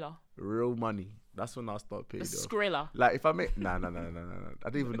 real money, that's when I start paying off. Skrilla. Like if I make no. I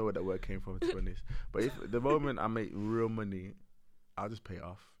don't even know where that word came from, to be honest. But if the moment I make real money, I'll just pay it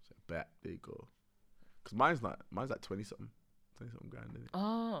off. So bet there you go. Because mine's like 20 something grand. Isn't it?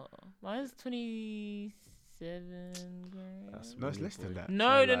 Oh, mine's 27 grand. No, it's less than that.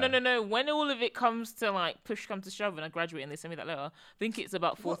 No. When all of it comes to like push comes to shove and I graduate and they send me that letter, I think it's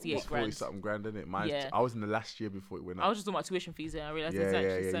about 48 grand. 40 something grand, isn't it? I was in the last year before it went up. I was just talking about tuition fees and I realised it's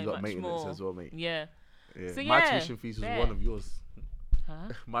actually so you got much maintenance more. as well, mate. Yeah. So my tuition fees was one of yours. Huh?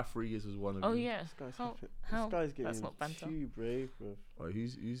 My 3 years was one of yours. Oh yeah. This guy's getting That's not banter. too brave, bro. Oh,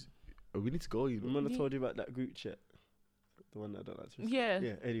 we need to go. You know? Remember I told you about that group chat? The one that I don't like to. Yeah.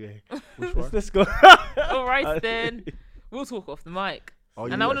 Yeah. Anyway, which one? Let's go. All right then. We'll talk off the mic. Oh,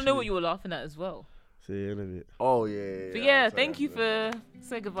 and I want to know what you were laughing at as well. See you in a bit. Oh yeah. But yeah, thank you for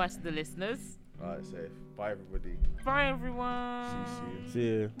saying goodbye to the listeners. Alright, safe. Bye everybody. Bye everyone. See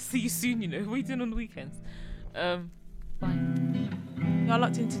you. See you soon. You know, what are you doing on the weekends? Bye. Y'all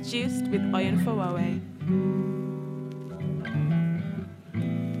locked into Juiced with Iron Fowawe.